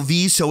 The little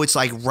V's. So it's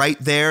like right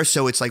there.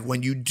 So it's like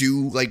when you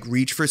do like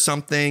reach for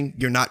something,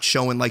 you're not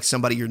showing like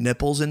somebody your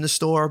nipples in the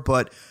store,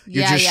 but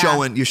you're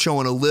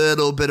showing a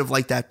little bit of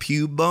like that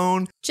pube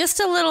bone. Just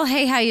a little,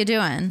 hey, how you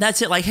doing?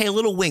 That's it. Like, hey, a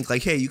little wink.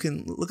 Like, hey, you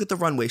can look at the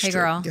runway strip. Hey,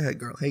 girl. Go ahead,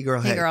 girl. Hey,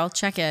 girl. Hey, girl,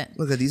 check it.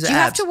 Look at these abs. Do you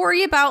have to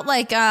worry about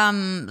does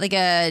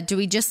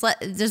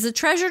the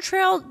treasure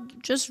trail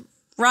just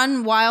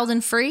run wild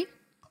and free?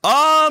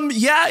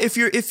 Yeah,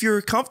 if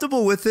you're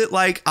comfortable with it,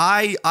 like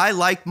I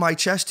like my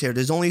chest hair.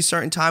 There's only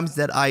certain times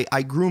that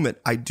I groom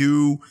it. I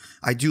do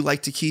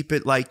like to keep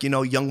it like, you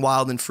know, young,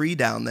 wild and free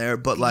down there,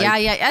 but like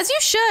yeah, as you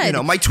should. You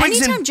know, my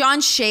twigs anytime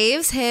John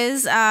shaves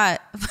his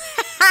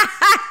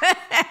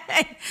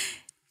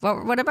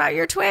What about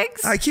your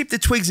twigs? I keep the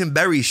twigs and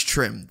berries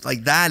trimmed.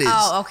 Like that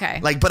is okay.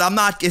 Like, but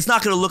it's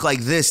not gonna look like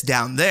this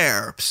down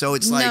there. So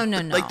it's like no.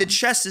 Like the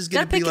chest is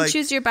gonna be like, pick and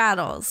choose your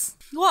battles.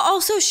 Well,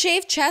 also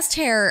shaved chest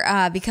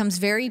hair becomes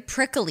very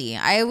prickly.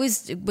 I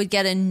always would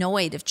get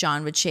annoyed if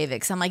John would shave it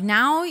because I'm like,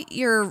 now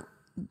you're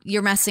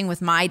messing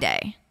with my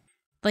day.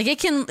 Like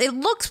it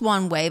looks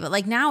one way, but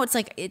like now it's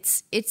like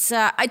it's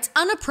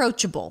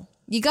unapproachable.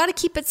 You got to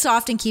keep it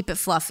soft and keep it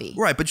fluffy.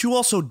 Right, but you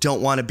also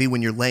don't want to be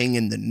when you're laying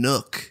in the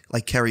nook,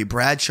 like Carrie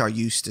Bradshaw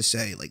used to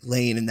say, like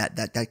laying in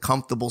that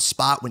comfortable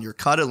spot when you're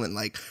cuddling,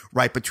 like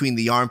right between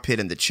the armpit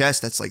and the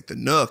chest. That's like the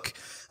nook.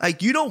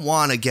 Like you don't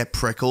want to get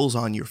prickles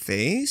on your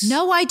face.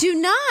 No, I do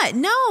not.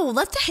 No,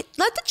 let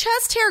the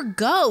chest hair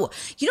go.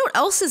 You know what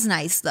else is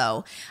nice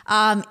though?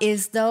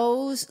 Is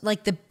those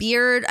like the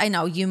beard. I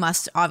know you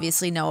must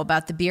obviously know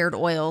about the beard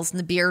oils and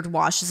the beard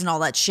washes and all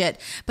that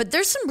shit. But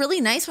there's some really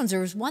nice ones. There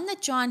was one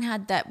that John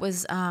had that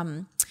was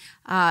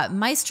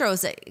Maestro's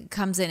that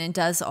comes in and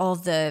does all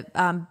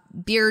the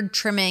beard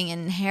trimming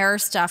and hair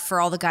stuff for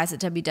all the guys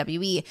at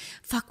WWE.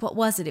 Fuck, what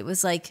was it? It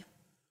was like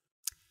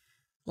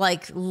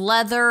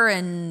leather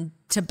and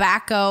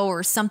tobacco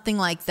or something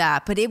like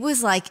that. But it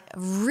was like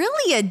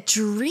really a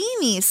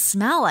dreamy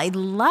smell. I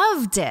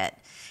loved it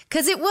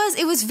because it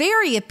was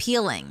very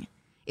appealing.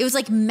 It was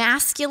like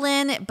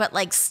masculine, but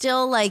like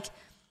still like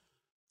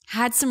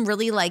had some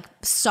really like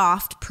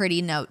soft,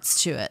 pretty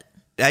notes to it.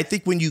 I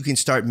think when you can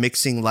start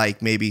mixing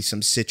like maybe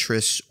some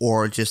citrus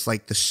or just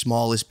like the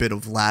smallest bit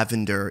of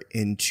lavender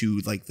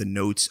into like the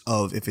notes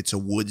of if it's a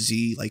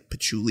woodsy like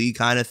patchouli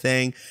kind of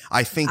thing,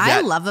 I think that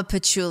I love a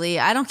patchouli.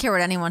 I don't care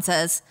what anyone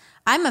says.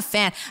 I'm a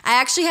fan. I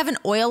actually have an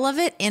oil of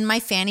it in my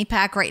fanny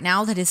pack right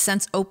now that has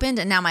since opened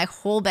and now my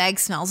whole bag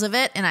smells of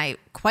it and I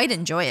quite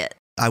enjoy it.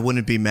 I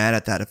wouldn't be mad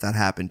at that if that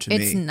happened to me.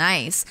 It's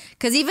nice.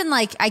 Because even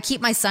like I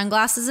keep my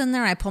sunglasses in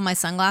there and I pull my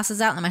sunglasses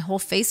out and my whole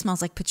face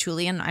smells like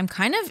patchouli and I'm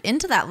kind of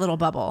into that little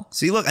bubble.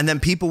 See, look, and then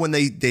people when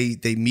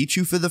they meet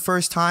you for the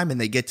first time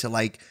and they get to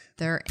like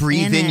they're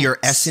breathe in your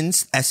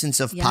essence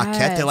of yes.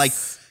 Paquette, they're like,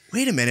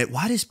 wait a minute,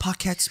 why does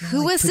Paquette smell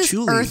who like is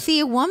patchouli? This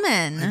earthy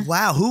woman? Like,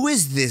 wow, who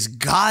is this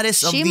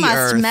goddess of the earth? She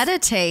must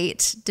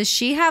meditate. Does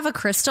she have a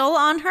crystal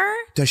on her?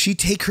 Does she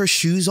take her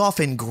shoes off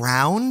and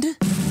ground?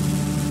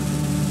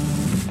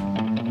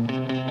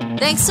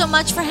 Thanks so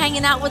much for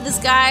hanging out with us,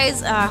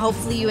 guys.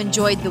 Hopefully you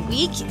enjoyed the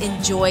week,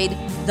 enjoyed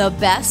the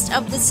best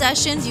of the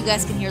sessions. You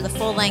guys can hear the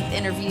full-length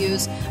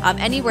interviews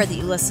anywhere that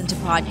you listen to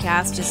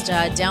podcasts. Just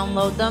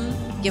download them,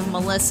 give them a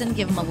listen,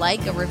 give them a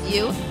like, a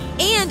review.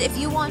 And if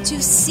you want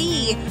to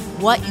see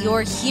what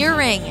you're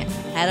hearing,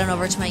 head on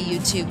over to my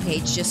YouTube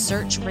page. Just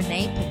search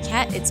Renee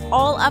Paquette. It's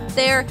all up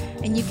there,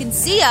 and you can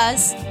see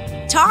us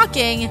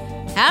talking,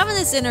 having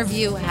this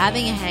interview,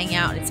 having a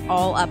hangout. It's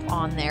all up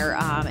on there,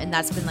 and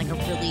that's been like a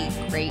really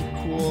great,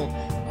 cool,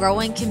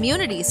 growing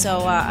community. So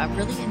I'm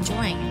really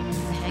enjoying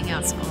the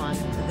hangouts on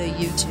the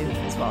YouTube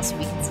as well, so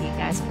we can see you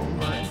guys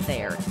over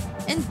there.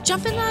 And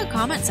jump in the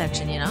comment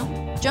section, you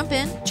know? Jump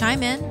in,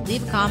 chime in,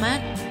 leave a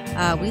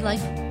comment. We like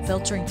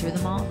filtering through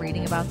them all,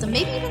 reading about them.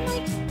 Maybe even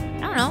like,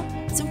 I don't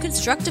know, some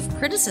constructive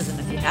criticism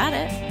if you had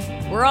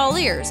it. We're all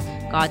ears.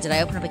 God, did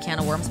I open up a can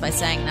of worms by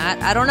saying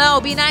that? I don't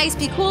know. Be nice,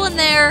 be cool in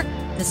there.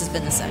 This has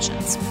been The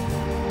Sessions.